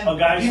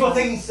plan. People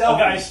taking selfies. A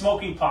guy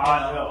smoking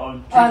pot.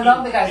 I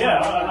love the guy. Yeah,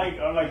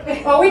 I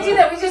like. Oh, we do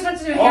that. We just went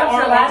to New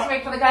Hampshire last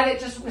week for the guy that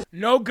just was.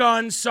 No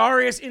guns,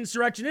 sorriest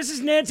insurrection. This is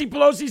Nancy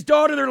Pelosi's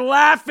daughter. They're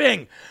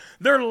laughing.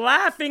 They're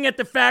laughing at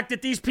the fact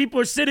that these people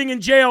are sitting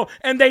in jail,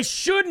 and they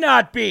should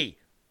not be.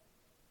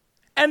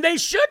 And they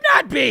should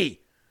not be.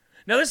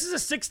 Now, this is a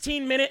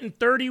 16 minute and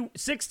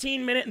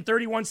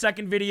 31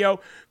 second video.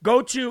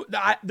 Go to,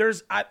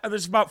 there's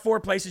about 4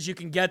 places you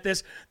can get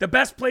this. The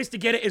best place to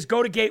get it is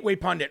go to Gateway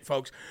Pundit,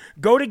 folks.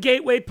 Go to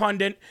Gateway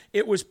Pundit.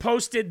 It was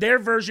posted, their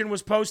version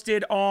was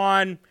posted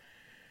at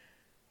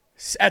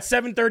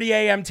 7:30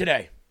 a.m.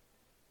 today.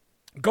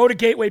 Go to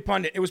Gateway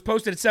Pundit. It was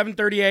posted at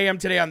 7:30 a.m.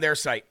 today on their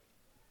site.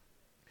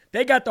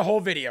 They got the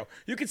whole video.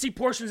 You can see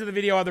portions of the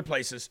video other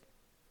places,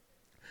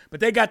 but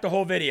they got the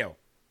whole video.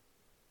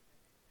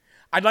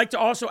 I'd like to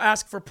also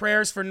ask for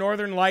prayers for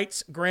Northern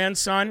Lights'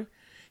 grandson.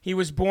 He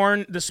was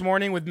born this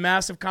morning with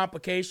massive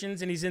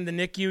complications, and he's in the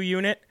NICU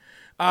unit.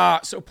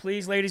 So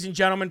please, ladies and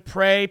gentlemen,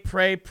 pray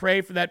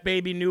for that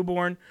baby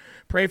newborn.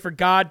 Pray for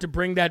God to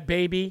bring that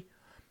baby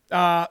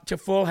to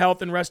full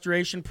health and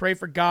restoration. Pray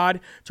for God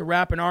to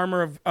wrap an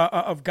armor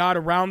of God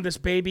around this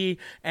baby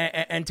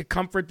and to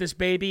comfort this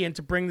baby and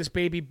to bring this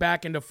baby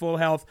back into full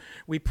health.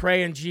 We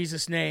pray in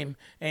Jesus' name.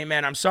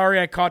 Amen. I'm sorry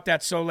I caught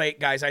that so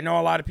late, guys. I know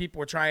a lot of people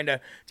were trying to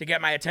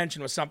get my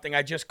attention with something.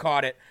 I just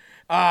caught it.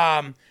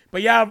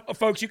 But yeah,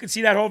 folks, you can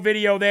see that whole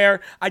video there.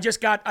 I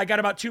got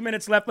about 2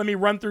 minutes left. Let me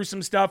run through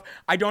some stuff.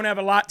 I don't have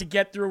a lot to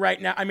get through right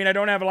now. I mean, I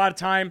don't have a lot of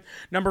time.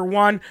 Number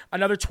one,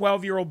 another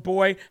 12-year-old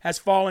boy has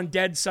fallen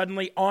dead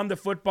suddenly on the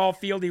football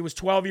field. He was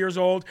 12 years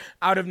old,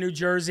 out of New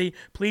Jersey.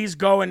 Please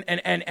go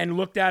and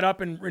look that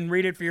up and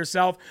read it for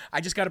yourself. I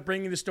just got to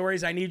bring you the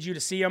stories. I need you to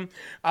see them.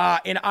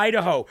 In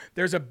Idaho,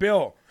 there's a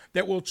bill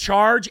that will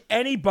charge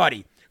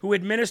anybody who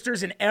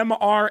administers an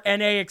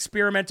mRNA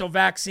experimental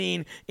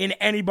vaccine in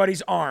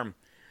anybody's arm.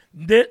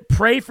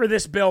 Pray for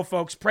this bill,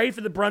 folks. Pray for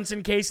the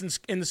Brunson case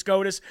in the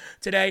SCOTUS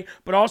today,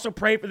 but also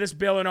pray for this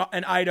bill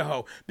in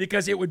Idaho,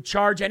 because it would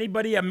charge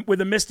anybody with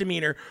a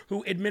misdemeanor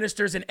who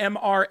administers an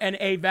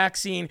mRNA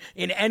vaccine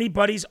in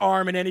anybody's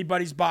arm and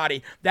anybody's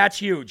body. That's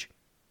huge.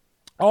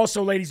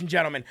 Also, ladies and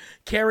gentlemen,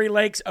 Kari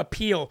Lakes'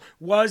 appeal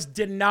was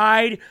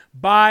denied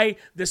by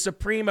the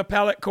Supreme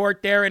Appellate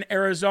Court there in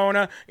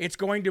Arizona. It's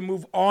going to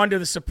move on to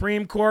the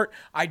Supreme Court.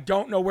 I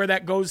don't know where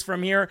that goes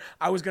from here.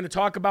 I was going to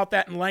talk about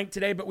that in length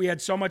today, but we had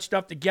so much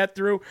stuff to get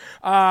through.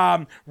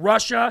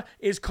 Russia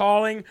is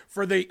calling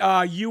for the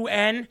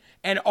UN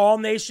and all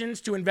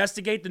nations to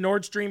investigate the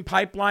Nord Stream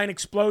pipeline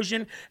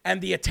explosion and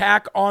the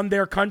attack on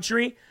their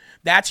country.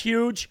 That's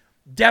huge.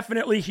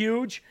 Definitely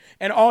huge.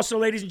 And also,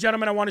 ladies and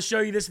gentlemen, I want to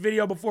show you this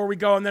video before we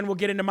go, and then we'll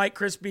get into Mike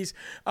Crispy's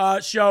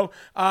show.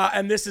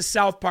 And this is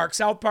South Park.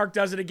 South Park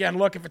does it again.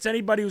 Look, if it's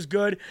anybody who's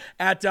good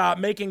at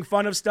making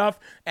fun of stuff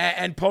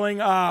and pulling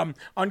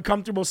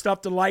uncomfortable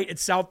stuff to light,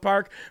 it's South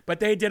Park. But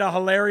they did a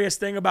hilarious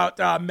thing about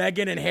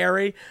Meghan and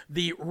Harry,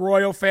 the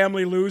royal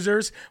family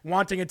losers,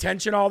 wanting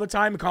attention all the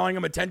time and calling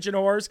them attention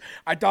whores.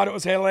 I thought it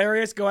was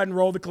hilarious. Go ahead and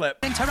roll the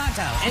clip. In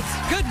Toronto,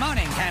 it's Good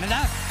Morning,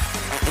 Canada.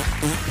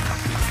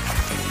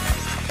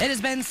 It has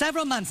been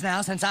several months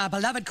now since our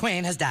beloved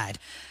Queen has died.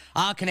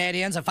 All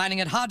Canadians are finding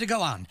it hard to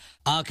go on.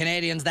 All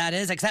Canadians, that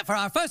is, except for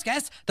our first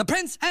guest, the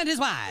Prince and his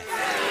wife.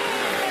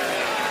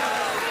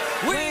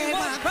 We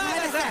want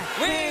privacy!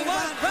 We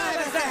want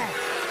privacy!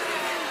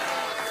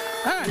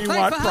 We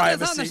want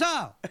privacy. On the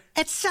show.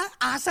 It's so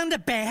awesome to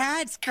be here.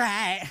 It's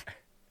great.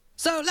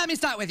 So let me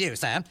start with you,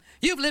 sir.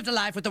 You've lived a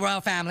life with the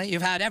royal family.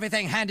 You've had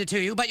everything handed to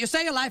you, but you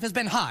say your life has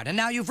been hard, and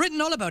now you've written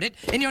all about it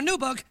in your new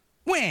book,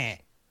 Where?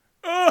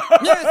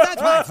 Yes,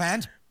 that's right,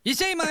 friend. You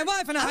see, my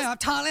wife and I are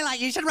totally like,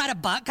 you should write a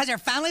book because your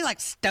family's like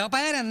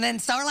stupid and then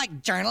so are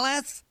like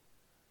journalists.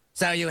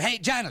 So you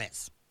hate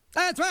journalists.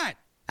 That's right.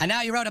 And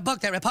now you wrote a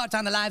book that reports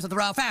on the lives of the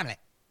royal family.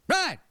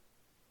 Right.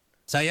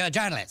 So you're a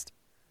journalist.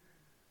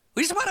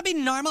 We just want to be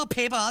normal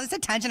people. All this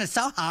attention is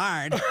so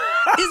hard.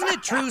 Isn't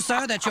it true,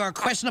 sir, that your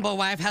questionable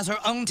wife has her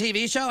own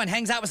TV show and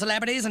hangs out with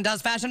celebrities and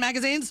does fashion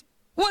magazines?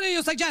 What are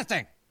you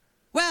suggesting?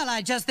 Well,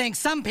 I just think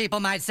some people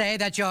might say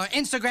that your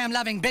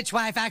Instagram-loving bitch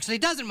wife actually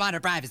doesn't want her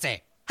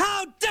privacy.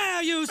 How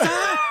dare you,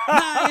 sir?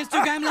 My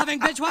Instagram-loving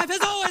bitch wife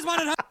has always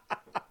wanted her...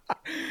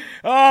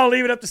 Oh,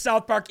 leave it up to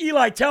South Park.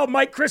 Eli, tell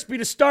Mike Crispy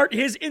to start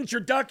his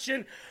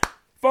introduction.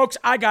 Folks,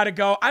 I got to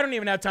go. I don't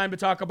even have time to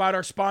talk about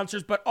our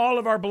sponsors, but all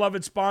of our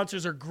beloved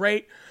sponsors are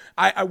great.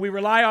 We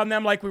rely on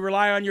them like we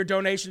rely on your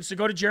donations. So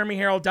go to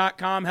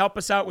jeremyherald.com. Help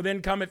us out with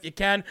income if you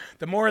can.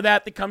 The more of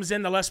that comes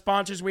in, the less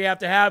sponsors we have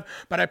to have.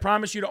 But I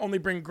promise you to only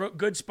bring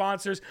good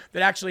sponsors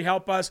that actually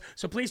help us.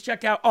 So please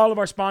check out all of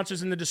our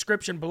sponsors in the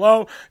description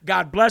below.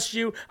 God bless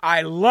you.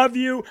 I love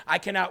you. I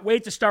cannot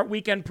wait to start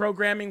weekend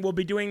programming. We'll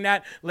be doing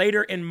that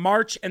later in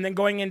March and then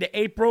going into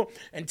April.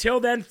 Until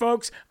then,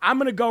 folks, I'm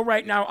going to go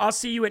right now. I'll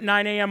see you at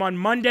 9 a.m. on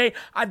Monday.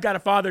 I've got a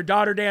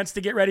father-daughter dance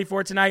to get ready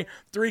for tonight.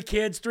 3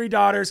 kids, 3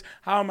 daughters.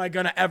 How am I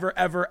going to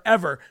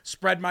ever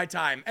spread my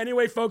time?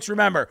 Anyway, folks,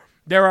 remember,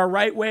 there are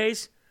right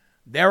ways,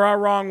 there are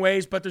wrong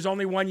ways, but there's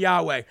only one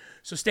Yahweh.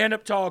 So stand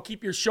up tall,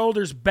 keep your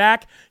shoulders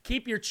back,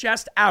 keep your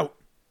chest out,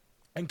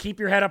 and keep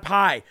your head up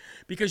high,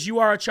 because you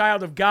are a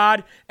child of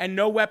God, and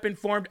no weapon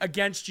formed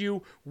against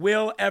you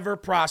will ever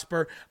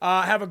prosper.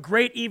 Have a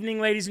great evening,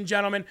 ladies and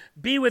gentlemen.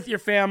 Be with your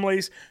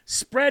families.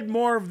 Spread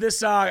more of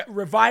this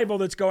revival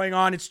that's going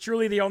on. It's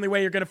truly the only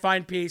way you're going to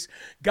find peace.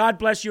 God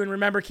bless you, and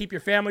remember, keep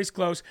your families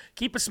close.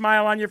 Keep a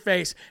smile on your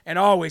face, and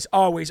always,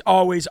 always,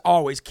 always,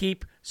 always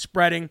keep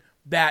spreading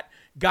that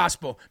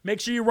gospel. Make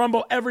sure you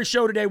rumble every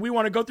show today. We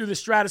want to go through the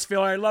stratosphere.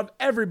 I love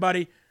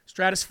everybody.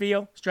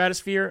 Stratosphere,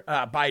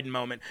 Biden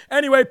moment.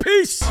 Anyway,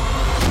 peace.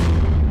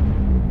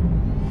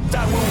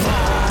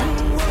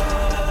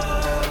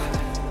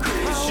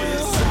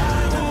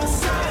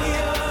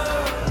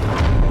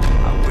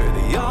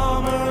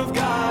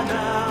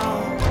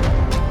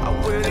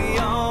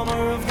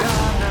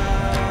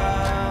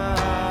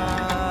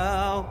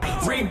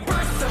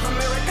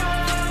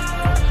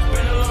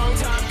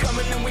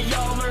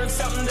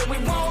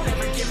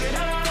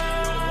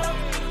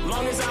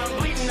 Long as I'm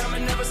bleeding, I'ma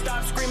never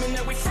stop screaming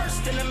that we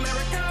first in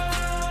America.